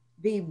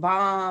 be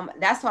bomb.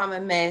 That's what I'm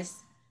gonna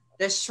miss.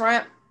 The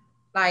shrimp,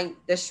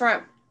 the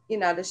shrimp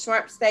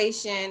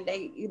station,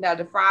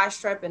 the fried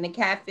shrimp and the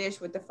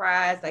catfish with the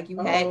fries, like you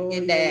had to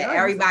get that.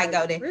 Everybody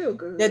go there. Real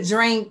good. The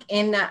drink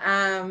in the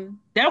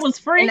that was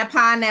free. In the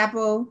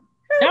pineapple.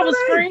 That was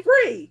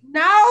free.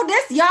 No,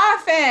 this Yard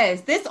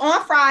Fest. This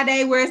on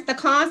Friday where it's the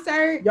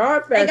concert.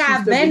 Yard Fest. They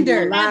got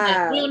vendors.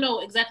 We don't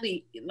know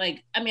exactly.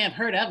 Like, I mean, I've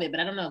heard of it, but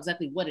I don't know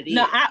exactly what it is.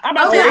 No, I'm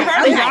about to say I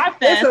heard of Yard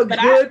Fest, it's a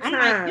good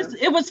time.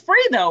 It was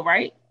free though,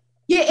 right?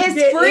 Yeah,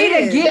 it's free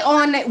to get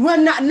on it.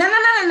 Well,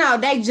 no.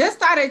 They just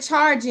started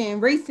charging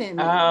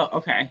recently. Oh,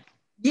 okay.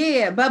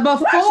 Yeah, but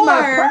before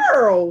my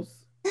pearls.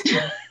 How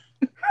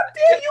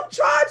dare you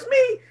charge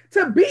me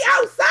to be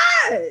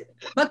outside?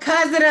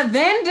 Because of the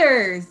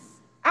vendors.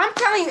 I'm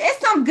telling you,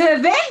 it's some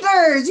good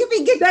vendors. You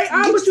be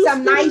getting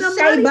some nice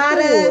shea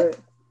butter.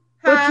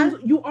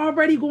 But you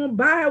already gonna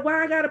buy it.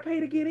 Why I gotta pay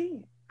to get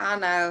in? I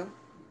know.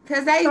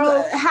 Because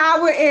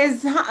Howard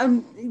is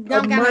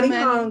money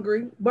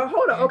hungry. But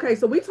hold on. Okay,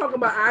 so we talking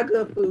about our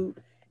good food.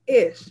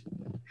 Ish.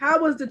 How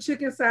was the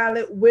chicken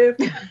salad with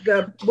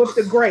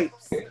the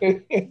grapes?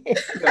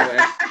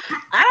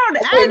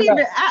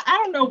 I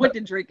don't know what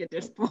to drink at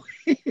this point.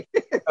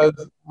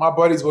 My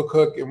buddies will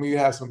cook and we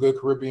have some good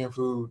Caribbean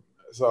food.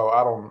 So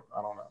I don't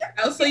know.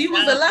 Oh, so you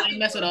was a lucky.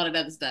 Mess with all of that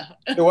other stuff.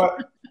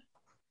 What?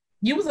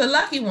 You was a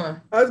lucky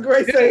one. I was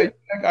great saying.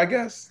 I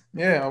guess.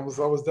 Yeah, I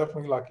was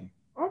definitely lucky.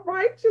 All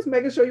right, just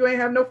making sure you ain't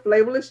have no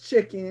flavorless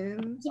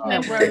chicken.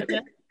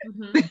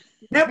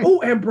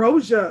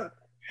 Ambrosia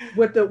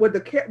with the what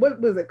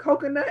was it,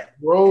 coconut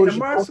and the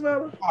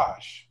marshmallow?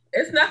 Gosh.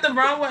 It's nothing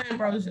wrong with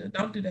ambrosia.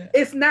 Don't do that.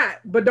 It's not,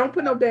 but don't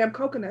put no damn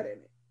coconut in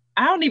it.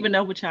 I don't even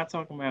know what y'all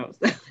talking about.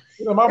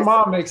 You know, my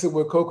mom makes it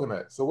with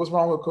coconut. So what's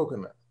wrong with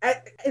coconut?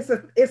 It's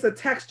a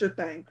texture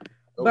thing.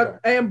 Okay. But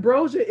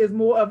ambrosia is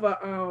more of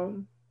a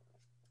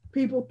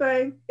people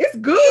thing. It's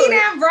good.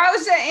 Eat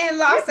ambrosia in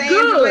Los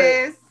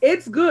Angeles.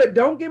 It's good.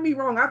 Don't get me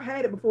wrong. I've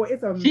had it before.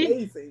 It's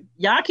amazing.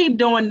 Y'all keep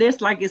doing this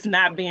like it's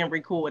not being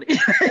recorded.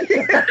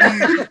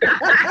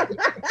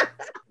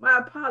 My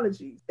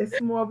apologies. It's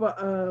more of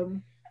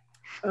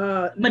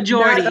a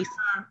majority.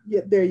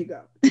 Yeah, there you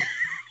go.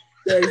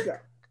 There you go.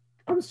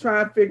 I was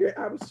trying to figure it.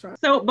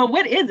 So, but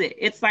what is it?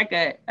 It's like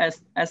a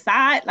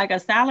side, like a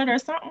salad or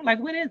something? Like,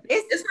 what is it?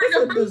 It's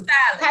like a fruit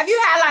salad. Have you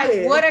had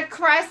like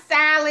watercress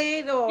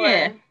salad or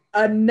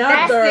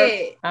another? That's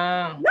it.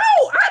 No,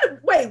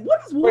 wait,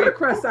 what is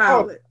watercress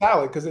salad?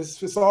 Salad, because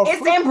it's all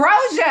fruit.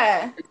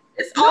 Ambrosia.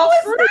 It's all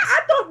fruit. I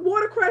thought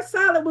watercress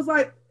salad was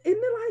like,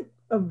 isn't it like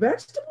a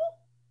vegetable?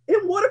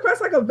 Isn't watercress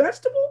like a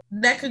vegetable?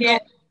 That could go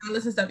all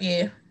this stuff,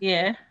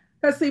 yeah.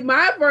 Cause see,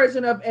 my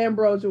version of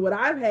ambrosia, what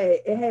I've had,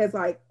 it has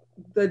like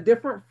the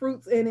different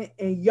fruits in it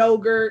and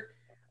yogurt.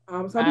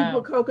 Some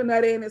people put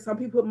coconut in it. Some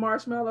people put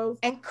marshmallows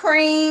and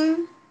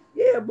cream.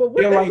 Yeah, but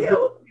what the like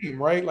hell?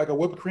 Cream, right? Like a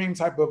whipped cream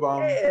type of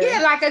Yeah,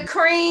 like a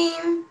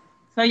cream.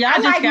 So y'all I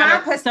just like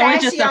my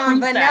pistachio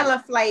and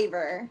vanilla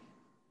flavor.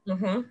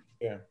 Mm-hmm.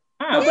 Yeah.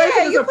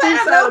 Yeah, you put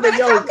a little bit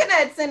of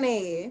coconuts in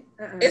there.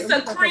 It's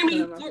a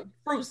creamy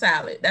fruit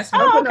salad. That's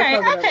okay.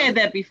 I've had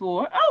that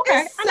before.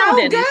 Okay, it's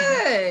so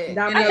good.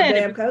 Not no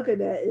damn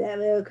coconut. That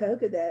little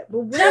coconut. But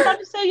what? I'm about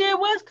to say, it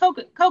was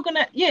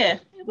coconut. Yeah,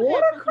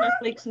 watercress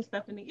flakes and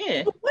stuff in it.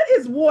 Yeah. But what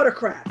is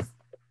watercress?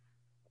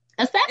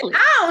 A salad.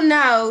 I don't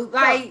know,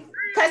 like.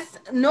 Because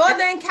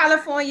Northern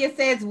California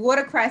says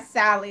watercress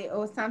salad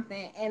or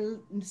something, and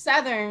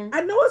Southern,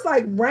 I know it's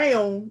like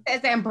round.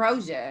 Says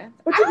ambrosia.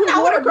 But I don't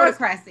know what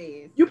watercress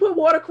is. You put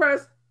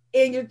watercress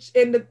in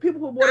the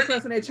people put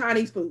watercress in their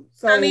Chinese food.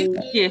 So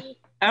yeah,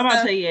 I'm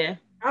about to say yeah.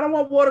 I don't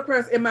want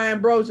watercress in my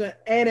ambrosia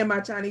and in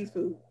my Chinese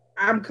food.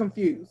 I'm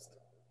confused.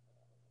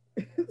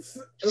 It's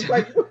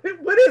like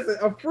what is it?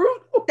 A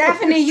fruit?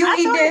 Stephanie, you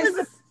eat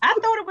this? I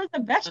thought it was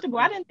a vegetable.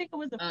 I didn't think it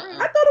was a fruit.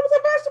 I thought it was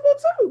a vegetable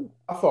too.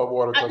 I thought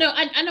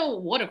watercress. I know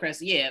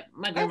watercress. Yeah,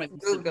 my grandma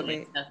Google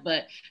it stuff,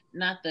 but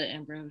not the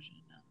ambrosia.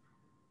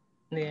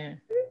 No. Yeah,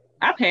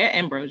 I've had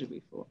ambrosia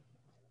before,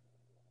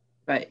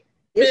 but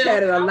it's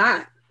had it a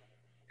lot.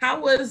 How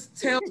was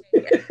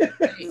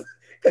tailgate?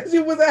 Because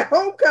you was at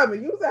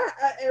homecoming. You was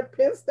at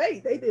Penn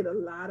State. They did a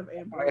lot of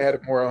ambrosia. I had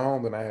it more at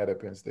home than I had at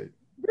Penn State.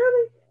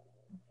 Really?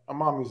 My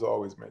mom used to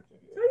always make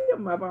it. Tell your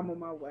mother I'm on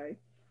my way.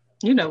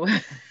 You know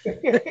what?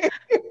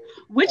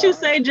 What you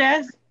say,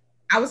 Jess?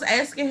 I was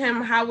asking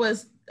him how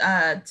was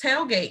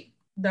tailgate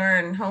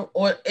during home,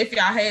 or if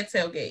y'all had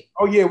tailgate.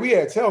 Oh yeah, we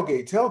had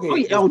tailgate.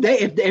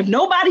 If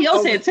nobody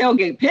else had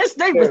tailgate, Penn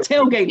State was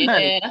tailgate.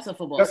 Yeah, that's a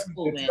football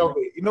school, man.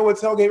 Tailgate. You know what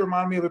tailgate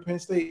reminded me of at Penn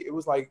State? It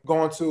was like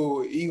going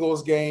to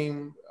Eagles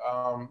game.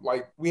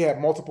 Like we had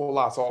multiple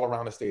lots all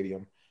around the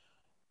stadium,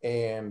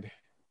 and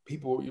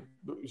people,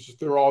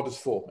 they're all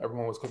just full.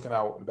 Everyone was cooking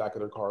out in the back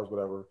of their cars,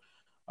 whatever.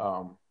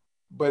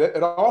 But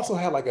it also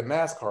had like a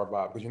NASCAR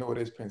vibe because you know it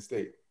is Penn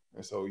State,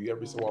 and so you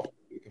every so often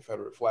see the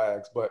Confederate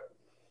flags. But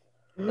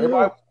everybody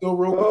was still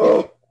real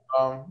cool.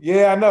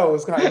 Yeah, I know it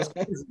was crazy.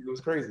 It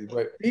was crazy,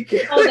 but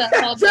hold up.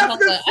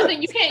 I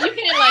think you can't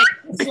like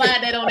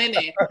slide that on in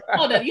there.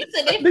 Hold up, you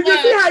said they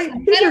flagged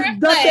Confederate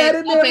flags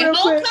at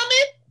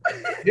homecoming.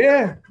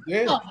 Yeah.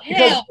 Oh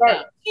hell,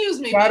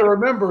 excuse me. You got to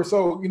remember,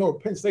 so you know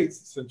Penn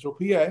State's Central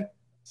PA,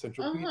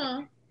 PA.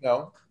 You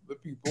know the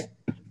people.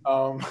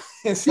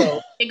 And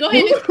so hey, go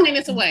ahead and explain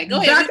this away.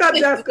 Go ahead. Back up,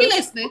 Jessica.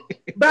 Listening.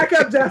 Back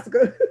up,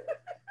 Jessica.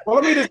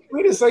 Well, let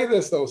me just say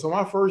this though. So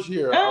my first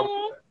year,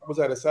 I was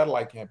at a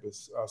satellite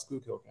campus,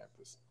 Schuylkill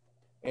campus,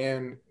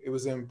 and it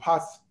was in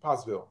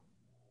Pottsville.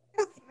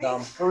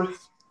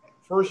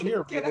 First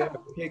year, we had a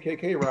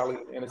KKK rally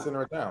in the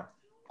center of town.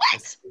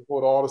 What?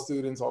 For all the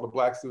students, all the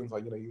black students,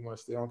 like you want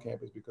to stay on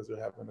campus because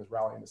they're having this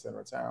rally in the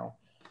center of town.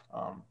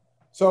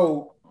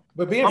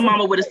 But being my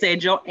mama would have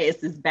said your ass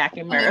is back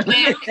in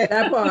Maryland.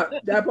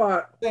 that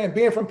part. And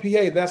being from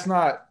PA, that's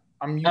not.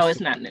 I'm used it's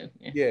not new.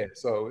 Yeah,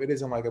 so it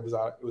isn't like it was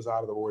out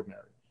of the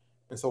ordinary.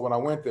 And so when I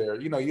went there,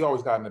 you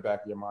always got in the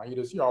back of your mind.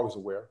 You're always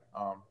aware.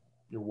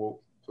 You're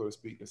woke, so to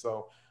speak. And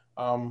so,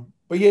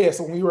 but yeah,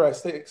 so when we were at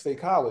State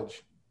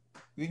College,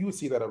 you would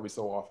see that every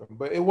so often.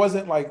 But it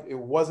wasn't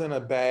a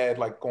bad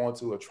like going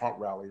to a Trump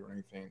rally or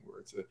anything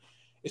where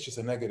it's just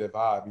a negative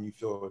vibe and you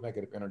feel a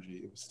negative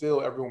energy. It was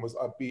still everyone was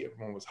upbeat,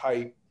 everyone was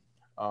hyped.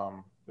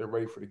 They're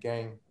ready for the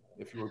game.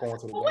 If you were going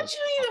to the game. What you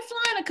even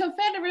flying a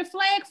Confederate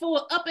flag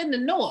for up in the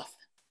North?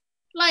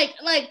 Like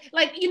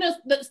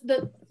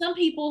the some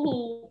people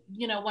who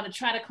want to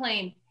try to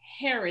claim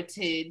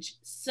heritage,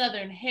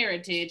 Southern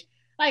heritage.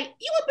 Like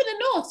you up in the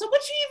North, so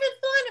what you even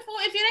flying it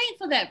for if it ain't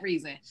for that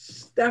reason?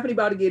 Stephanie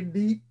about to get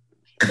deep.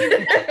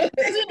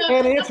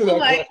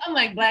 I'm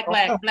like black. All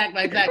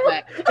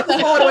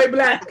the way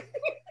black.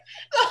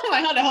 I'm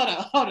like,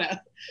 hold on.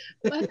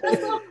 Like,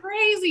 that's so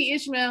crazy,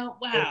 Ishmael.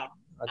 Wow.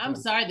 I'm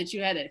sorry that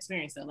you had that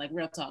experience though. Like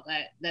real talk.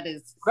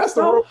 That's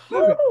the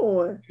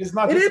world. It's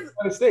not just the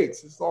United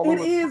States. It's all over.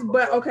 It is,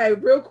 but okay,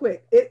 real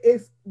quick. It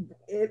is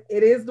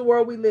the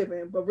world we live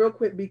in, but real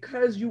quick,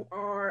 because you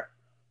are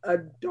a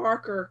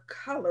darker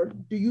color,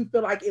 do you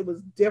feel like it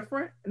was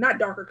different? Not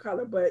darker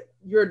color, but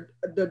you're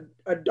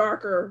a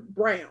darker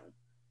brown.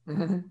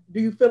 Mm-hmm.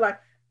 Do you feel like,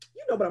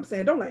 you know what I'm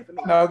saying? Don't laugh at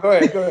me. No, go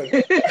ahead.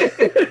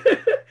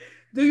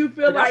 Do you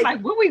feel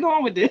like where we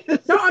going with this?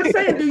 No, I'm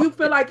saying, do you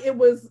feel like it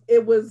was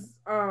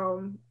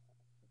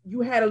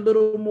you had a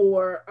little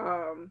more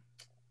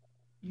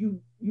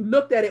you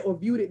looked at it or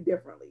viewed it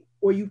differently,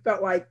 or you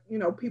felt like, you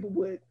know, people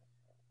would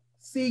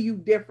see you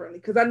differently?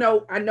 Because I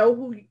know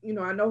who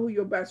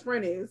your best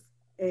friend is,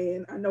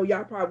 and I know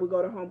y'all probably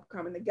go to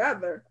homecoming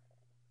together.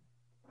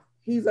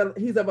 He's of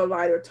a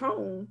lighter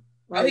tone.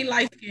 Right? Oh, he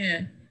light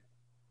skinned.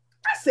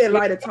 I said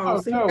lighter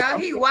tone. No,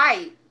 he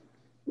white.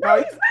 No,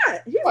 he's not.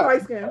 He's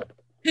light skinned.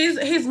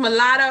 He's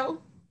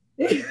mulatto.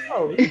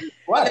 Oh,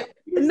 what?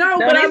 No,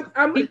 but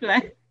I'm just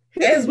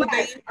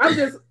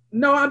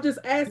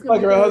asking.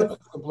 Like her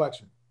husband's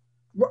complexion.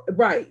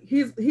 Right.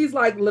 He's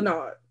like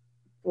Leonard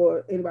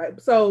for anybody.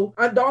 So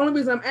the only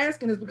reason I'm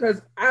asking is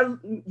because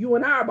you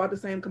and I are about the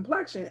same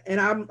complexion, and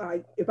I'm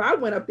like, if I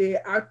went up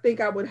there, I think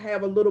I would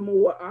have a little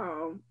more.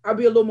 I'd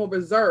be a little more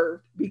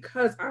reserved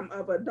because I'm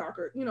of a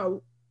darker,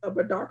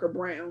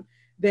 brown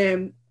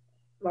than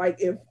like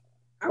if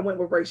I went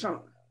with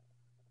Rayshawn.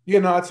 Yeah,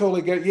 no, I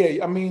totally get it.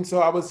 Yeah, I mean, so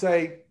I would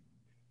say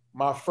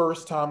my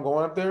first time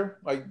going up there,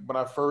 like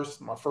my first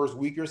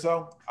week or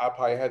so, I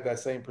probably had that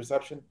same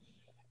perception,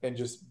 and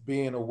just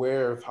being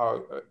aware of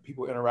how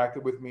people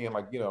interacted with me, and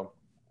like, you know,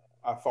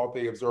 I thought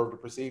they observed or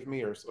perceived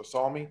me or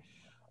saw me,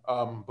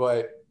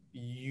 but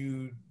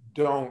you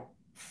don't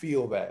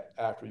feel that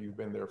after you've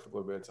been there for a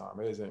little bit of time.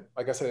 It isn't,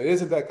 like I said, it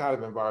isn't that kind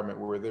of environment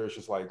where there's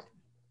just like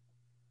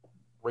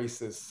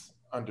racist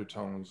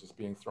undertones just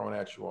being thrown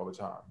at you all the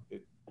time.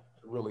 It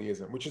really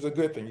isn't, which is a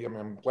good thing. I mean,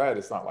 I'm glad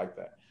it's not like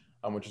that,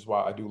 which is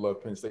why I do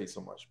love Penn State so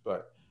much.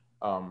 But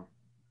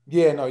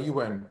yeah, no, you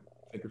wouldn't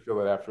think or feel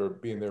that after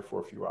being there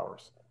for a few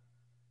hours.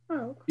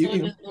 Oh,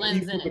 even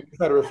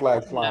Confederate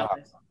flags flying.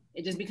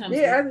 It just becomes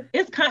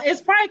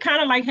it's probably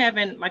kind of like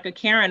having like a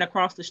Karen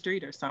across the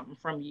street or something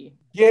from you.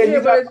 Yeah,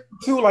 you got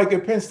too, like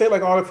at Penn State,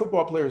 like all the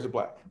football players are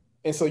black,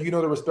 and so you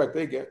know the respect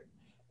they get,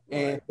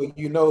 and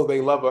you know they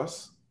love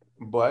us,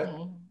 but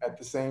at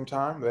the same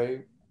time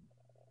they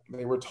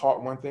were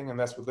taught one thing, and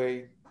that's what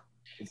it's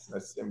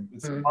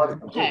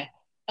hard to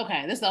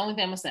okay. That's the only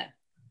thing I'm gonna say.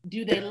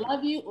 Do they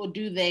love you, or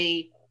do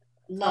they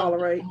love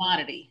the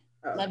commodity?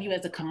 Love you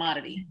as a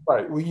commodity.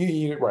 Right. Well,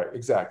 right.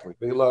 Exactly.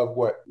 They love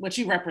what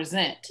you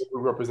represent. We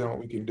represent what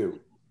we can do.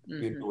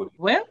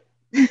 Well,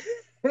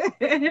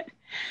 I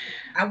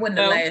wouldn't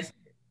have lasted.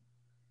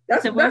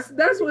 That's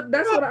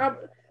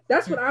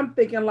what I'm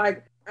thinking.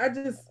 Like I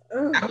would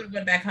have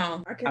went back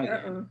home. I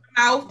can't.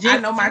 I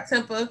know my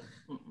temper.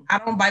 I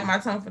don't bite my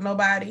tongue for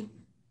nobody.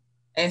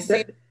 And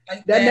that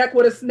neck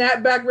would have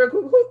snapped back real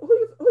quick.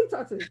 Who you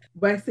talk to?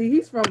 But see,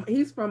 he's from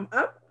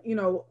up in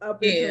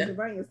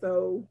Pennsylvania.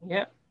 So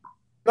yeah.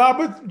 No,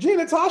 but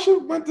Gina,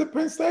 Tasha went to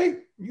Penn State.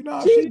 You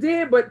know, she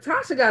did, but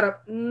Tasha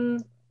got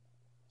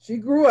she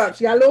grew up.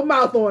 She got a little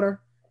mouth on her.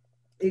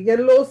 It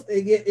get a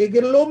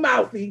little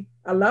mouthy.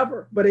 I love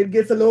her, but it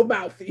gets a little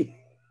mouthy.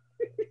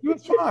 It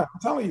was fine. I'm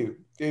telling you.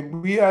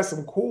 And we had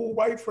some cool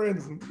white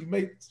friends, and we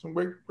made some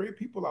great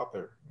people out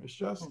there. It's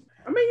just,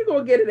 I mean, you're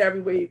gonna get it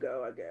everywhere you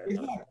go, I guess.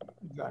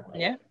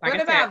 Exactly. Yeah. Like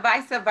what about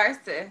vice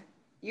versa?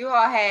 You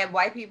all had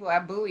white people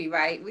at Bowie,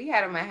 right? We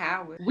had them at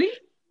Howard.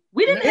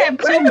 We didn't have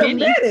too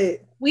many.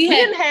 We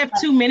didn't have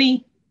too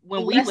many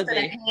when we were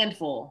there.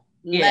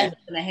 Less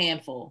than a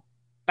handful.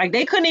 Like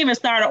they couldn't even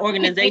start an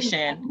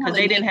organization because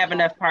they didn't have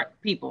enough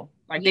people.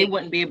 Like they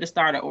wouldn't be able to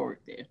start an org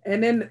there.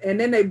 And then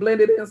they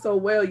blended in so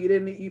well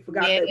you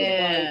forgot that.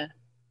 Yeah.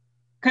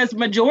 Because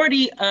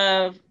majority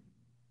of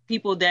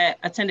people that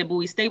attended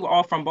Bowie State were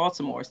all from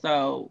Baltimore.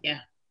 So yeah,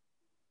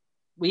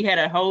 we had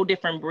a whole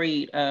different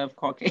breed of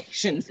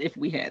Caucasians if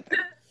we had them.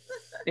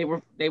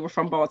 They were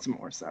from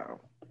Baltimore,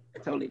 so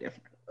totally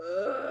different.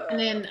 And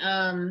then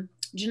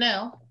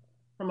Janelle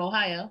from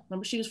Ohio.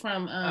 Remember she was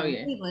from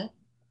Cleveland.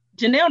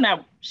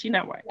 Janelle she's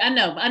not white. I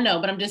know,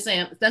 but I'm just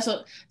saying that's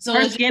what. So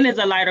her skin is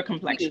a lighter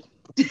complexion.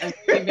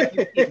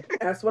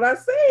 That's what I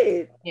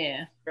said.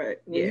 Yeah. Right.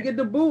 When you get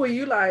to Bowie,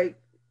 you like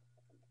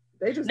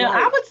they just. No,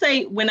 I would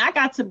say when I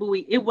got to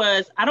Bowie, it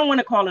was, I don't want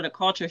to call it a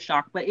culture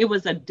shock, but it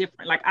was a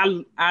different. Like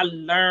I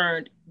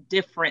learned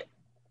different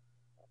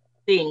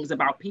things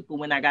about people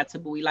when I got to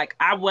Bowie. Like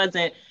I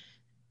wasn't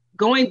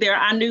going there.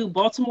 I knew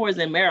Baltimore is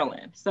in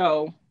Maryland,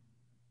 so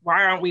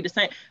why aren't we the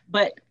same?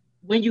 But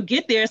when you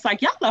get there, it's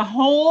like y'all a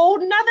whole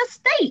nother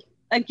state.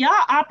 Like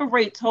y'all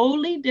operate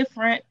totally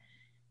different.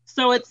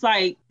 So it's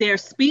like their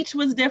speech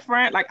was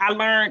different. Like I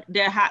learned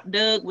their hot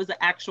dog was an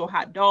actual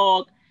hot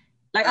dog.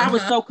 Like I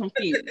was so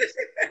confused.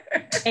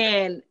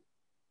 And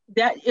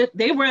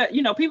they were,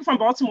 people from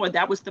Baltimore,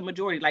 that was the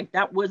majority. Like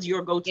that was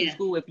your go-to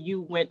school if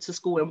you went to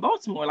school in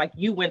Baltimore. Like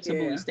you went to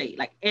Bowie State.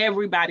 Like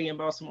everybody in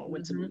Baltimore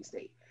went to Bowie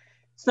State.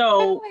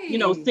 So,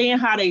 seeing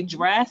how they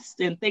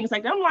dressed and things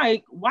like that, I'm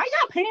like, why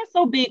y'all pants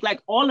so big?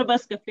 Like all of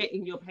us could fit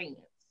in your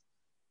pants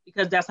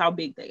because that's how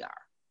big they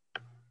are.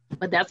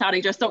 But that's how they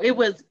dress. So it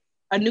was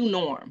a new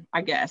norm,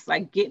 I guess,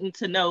 like getting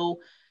to know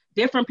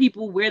different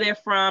people, where they're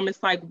from.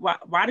 It's like,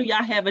 why do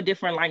y'all have a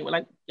different language?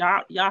 Like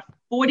y'all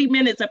 40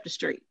 minutes up the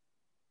street,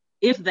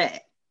 if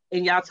that,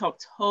 and y'all talk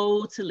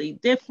totally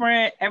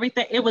different.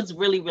 Everything, it was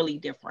really, really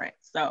different.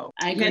 So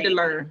I had to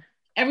learn.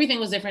 Everything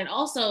was different.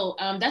 Also,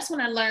 that's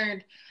when I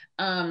learned,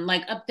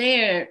 like up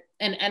there,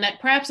 and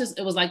perhaps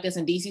it was like this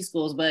in DC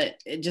schools, but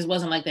it just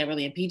wasn't like that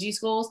really in PG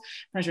schools,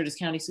 Prince George's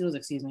County schools,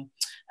 excuse me.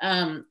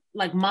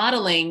 Like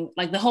modeling,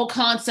 like the whole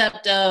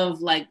concept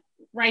of like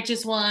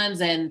Righteous Ones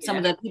and some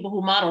of the people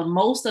who modeled,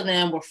 most of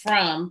them were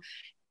from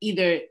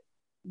either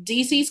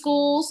DC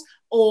schools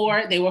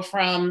or they were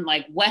from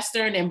like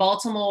Western and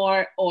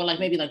Baltimore, or like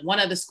maybe like one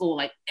other school.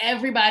 Like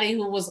everybody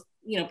who was,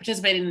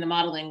 participating in the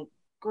modeling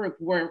group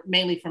were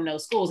mainly from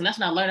those schools. And that's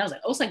when I learned, I was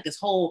like, oh, it's like this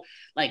whole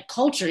like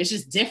culture. It's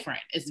just different.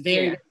 It's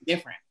very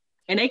different.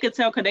 And they could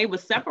tell because they would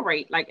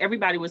separate, like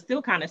everybody was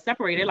still kind of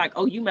separated. Like,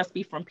 oh, you must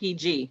be from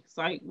PG.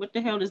 So like, what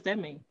the hell does that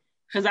mean?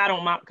 Because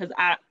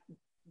I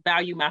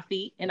value my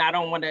feet and I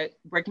don't want to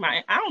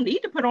I don't need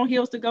to put on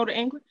heels to go to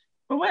English.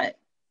 For what?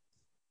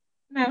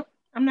 No,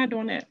 I'm not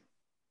doing that.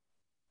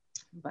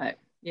 But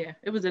yeah,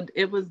 it was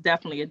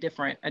definitely a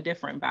different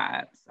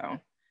vibe. So,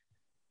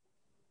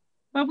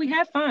 but we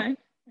had fun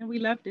and we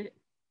loved it.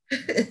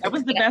 That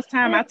was the best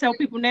time. I tell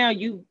people now,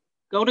 you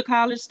go to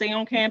college, stay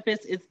on campus.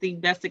 It's the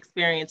best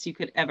experience you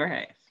could ever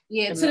have.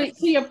 Yeah, to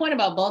your point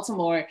about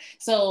Baltimore.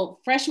 So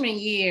freshman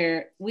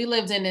year, we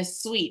lived in this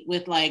suite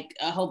with like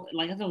I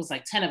think it was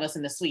like 10 of us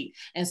in the suite.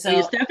 And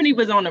so Stephanie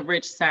was on the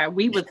rich side.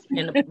 We was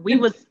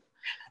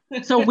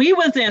So we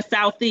was in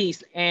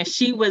Southeast and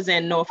she was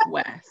in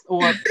Northwest,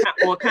 or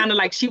kind of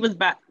like she was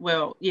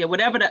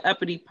whatever the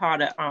uppity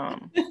part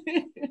of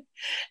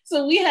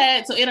So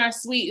in our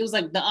suite, it was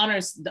like the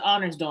honors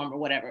dorm or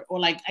whatever, or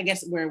like I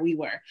guess where we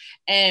were,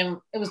 and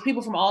it was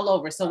people from all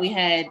over. So we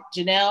had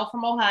Janelle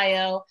from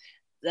Ohio,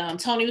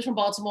 Tony was from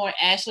Baltimore,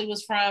 Ashley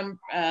was from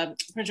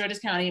Prince George's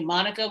County,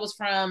 Monica was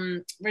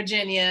from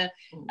Virginia,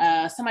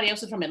 somebody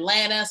else was from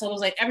Atlanta. So it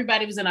was like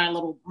everybody was in our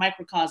little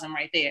microcosm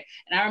right there.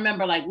 And I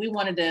remember like we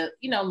wanted to,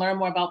 learn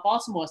more about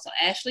Baltimore. So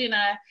Ashley and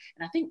I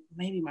think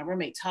maybe my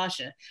roommate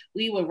Tasha,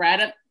 we would ride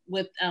up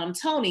with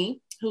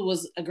Tony, who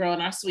was a girl in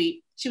our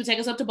suite. She would take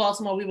us up to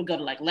Baltimore. We would go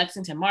to like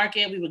Lexington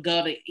Market. We would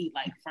go to eat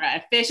like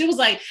fried fish. It was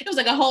like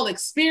a whole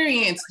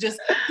experience, just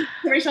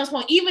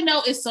even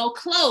though it's so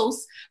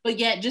close, but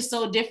yet just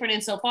so different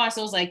and so far.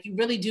 So it's like, you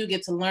really do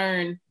get to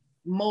learn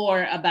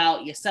more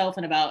about yourself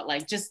and about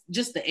like just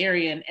the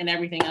area and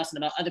everything else,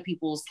 and about other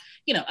people's,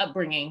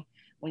 upbringing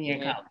when you're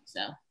in college.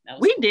 So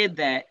we did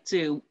that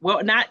too.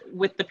 Well, not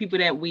with the people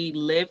that we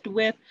lived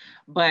with,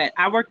 but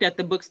I worked at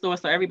the bookstore.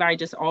 So everybody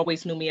just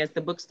always knew me as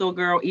the bookstore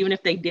girl. Even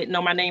if they didn't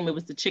know my name, it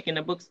was the chick in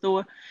the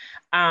bookstore.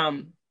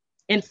 And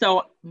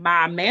so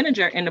my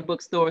manager in the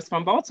bookstore is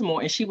from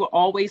Baltimore, and she would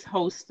always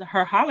host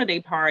her holiday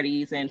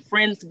parties and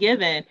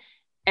Friendsgiving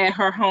at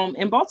her home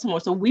in Baltimore.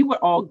 So we would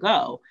all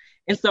go.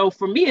 And so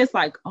for me, it's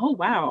like, oh,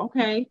 wow,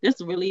 okay, this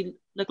really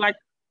looked like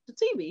the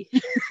TV.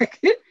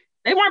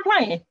 They weren't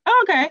playing.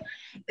 Oh, okay.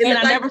 And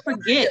I never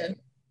forget.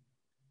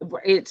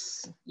 But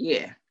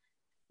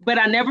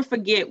I never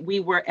forget, we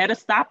were at a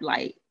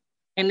stoplight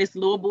and this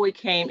little boy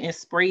came and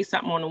sprayed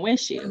something on the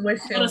windshield.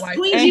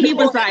 And he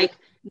was like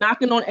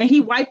knocking on, and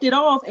he wiped it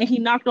off and he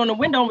knocked on the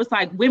window and was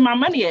like, where my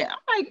money at? I'm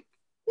like,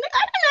 I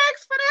didn't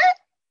ask for that.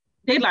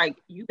 They like,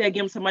 you better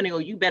give him some money or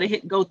you better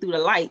go through the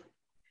light.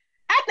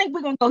 I think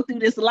we're going to go through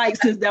this light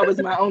since that was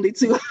my only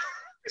two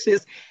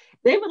options.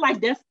 They were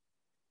like, that's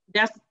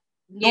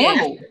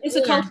normal. It's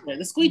a culture,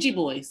 the squeegee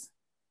boys.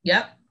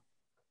 Yep.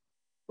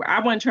 Well, I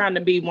wasn't trying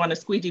to be one of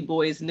Squeegee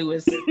Boys'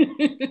 newest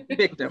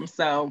victims.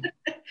 So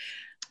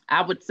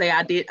I would say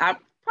I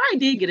probably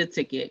did get a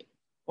ticket,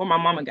 or my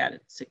mama got a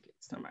ticket.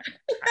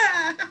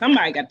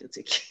 Somebody got the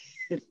ticket.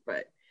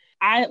 But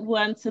I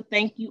want to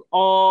thank you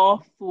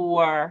all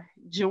for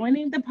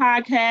joining the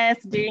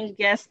podcast, being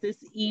guests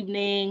this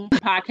evening. The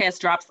podcast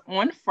drops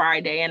on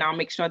Friday, and I'll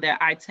make sure that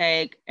I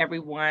tag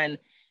everyone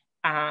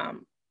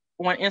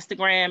on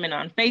Instagram and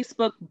on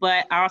Facebook,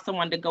 but I also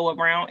wanted to go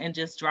around and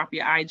just drop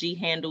your IG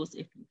handles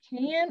if you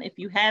can. If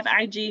you have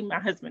IG, my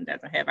husband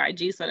doesn't have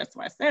IG, so that's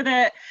why I said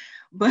that.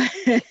 But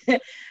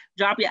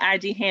drop your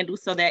IG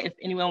handles so that if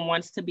anyone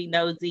wants to be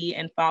nosy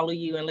and follow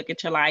you and look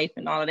at your life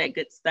and all of that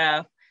good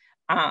stuff,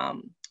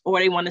 or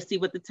they want to see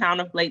what the town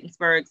of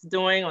Bladensburg's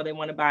doing, or they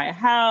want to buy a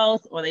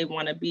house, or they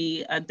want to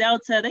be a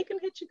Delta, they can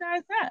hit you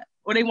guys up.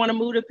 Or they want to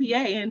move to PA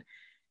and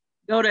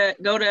go to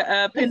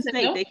Penn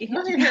State. They can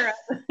hit you guys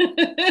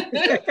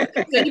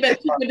up. So you better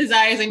keep your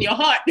desires in your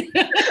heart.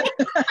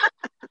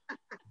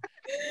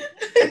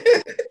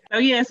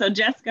 So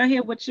Jessica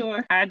here, what's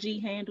your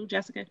IG handle,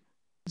 Jessica?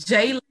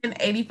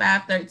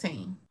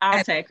 Jalen8513.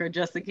 I'll tag her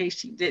just in case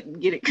she didn't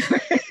get it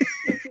correct.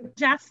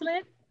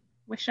 Jocelyn,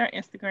 what's your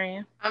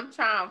Instagram? I'm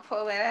trying to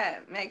pull it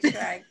up. Make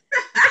sure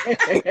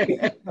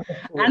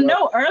I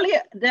know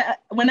earlier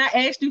that when I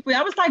asked you for it,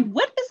 I was like,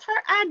 what is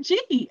her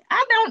IG?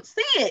 I don't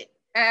see it.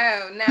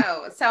 Oh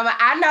no. So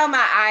I know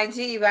my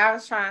IG, but I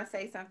was trying to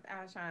say something.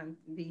 I was trying to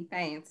be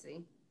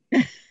fancy.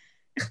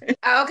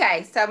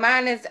 Okay, so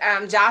mine is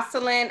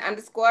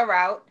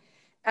Jocelyn_Route.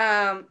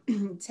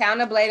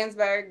 Town of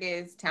Bladensburg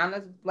is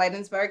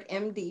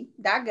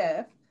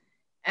townofbladensburgmd.gov.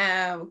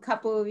 A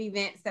couple of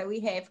events that we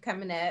have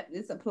coming up.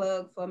 This is a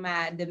plug for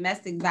my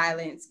domestic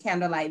violence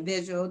candlelight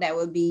visual that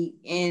will be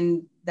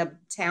in the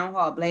Town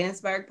Hall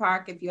Bladensburg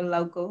Park if you're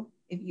local.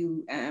 If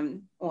you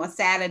on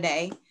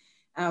Saturday,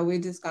 we're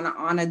just going to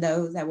honor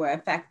those that were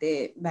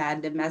affected by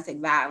domestic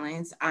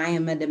violence. I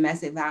am a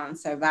domestic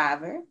violence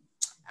survivor,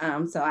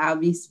 so I'll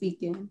be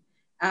speaking.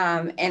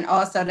 And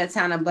also the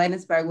town of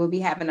Bladensburg will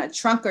be having a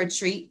trunk or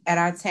treat at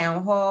our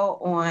town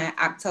hall on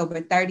October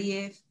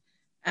 30th.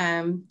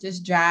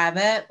 Just drive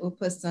up, we'll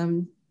put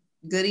some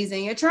goodies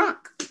in your trunk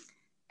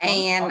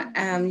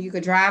and you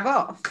could drive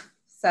off.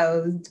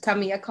 So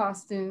come in your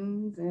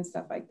costumes and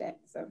stuff like that.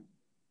 So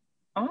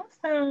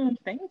awesome.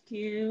 Thank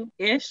you.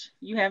 Ish,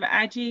 you have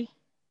an IG?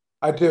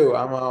 I do.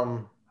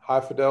 I'm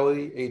High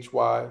Fidelity,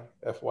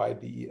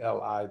 HYFYDELITY.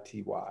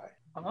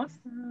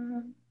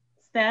 Awesome.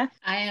 Steph?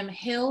 I am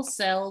Hill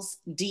Cells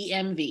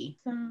DMV.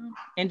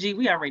 And G,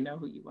 we already know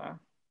who you are.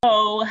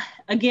 So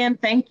again,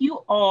 thank you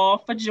all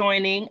for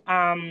joining.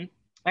 Like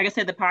I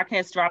said, the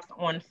podcast drops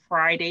on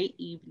Friday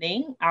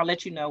evening. I'll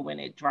let you know when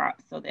it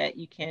drops so that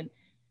you can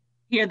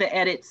hear the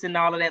edits and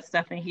all of that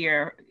stuff and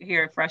hear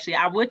it freshly.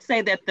 I would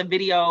say that the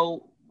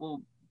video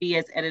will be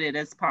as edited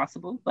as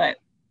possible, but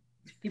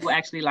people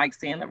actually like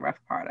seeing the rough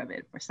part of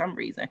it for some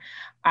reason.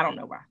 I don't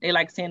know why. They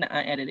like seeing the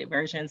unedited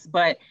versions,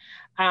 but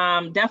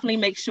definitely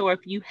make sure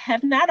if you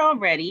have not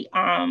already,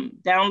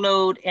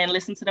 download and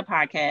listen to the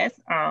podcast.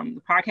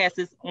 The podcast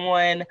is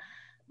on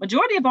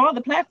majority of all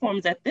the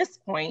platforms at this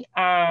point.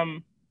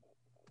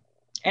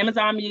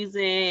 Amazon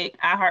Music,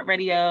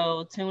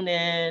 iHeartRadio,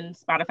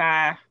 TuneIn,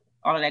 Spotify,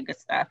 all of that good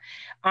stuff.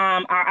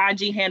 Our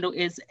IG handle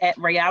is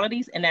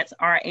 @Rayalities, and that's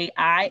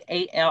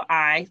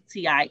RAIALITIES.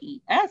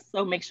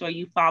 So make sure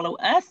you follow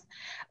us.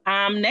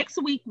 Next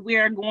week,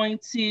 we're going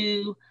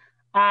to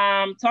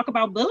talk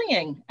about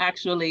bullying,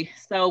 actually.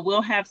 So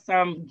we'll have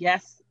some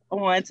guests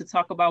on to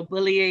talk about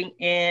bullying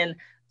in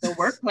the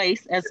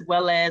workplace as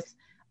well as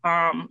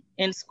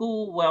in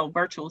school, well,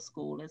 virtual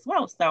school as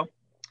well. So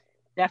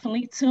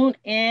definitely tune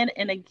in.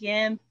 And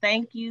again,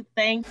 thank you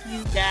guys.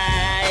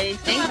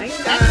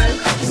 Thanks,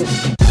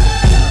 guys.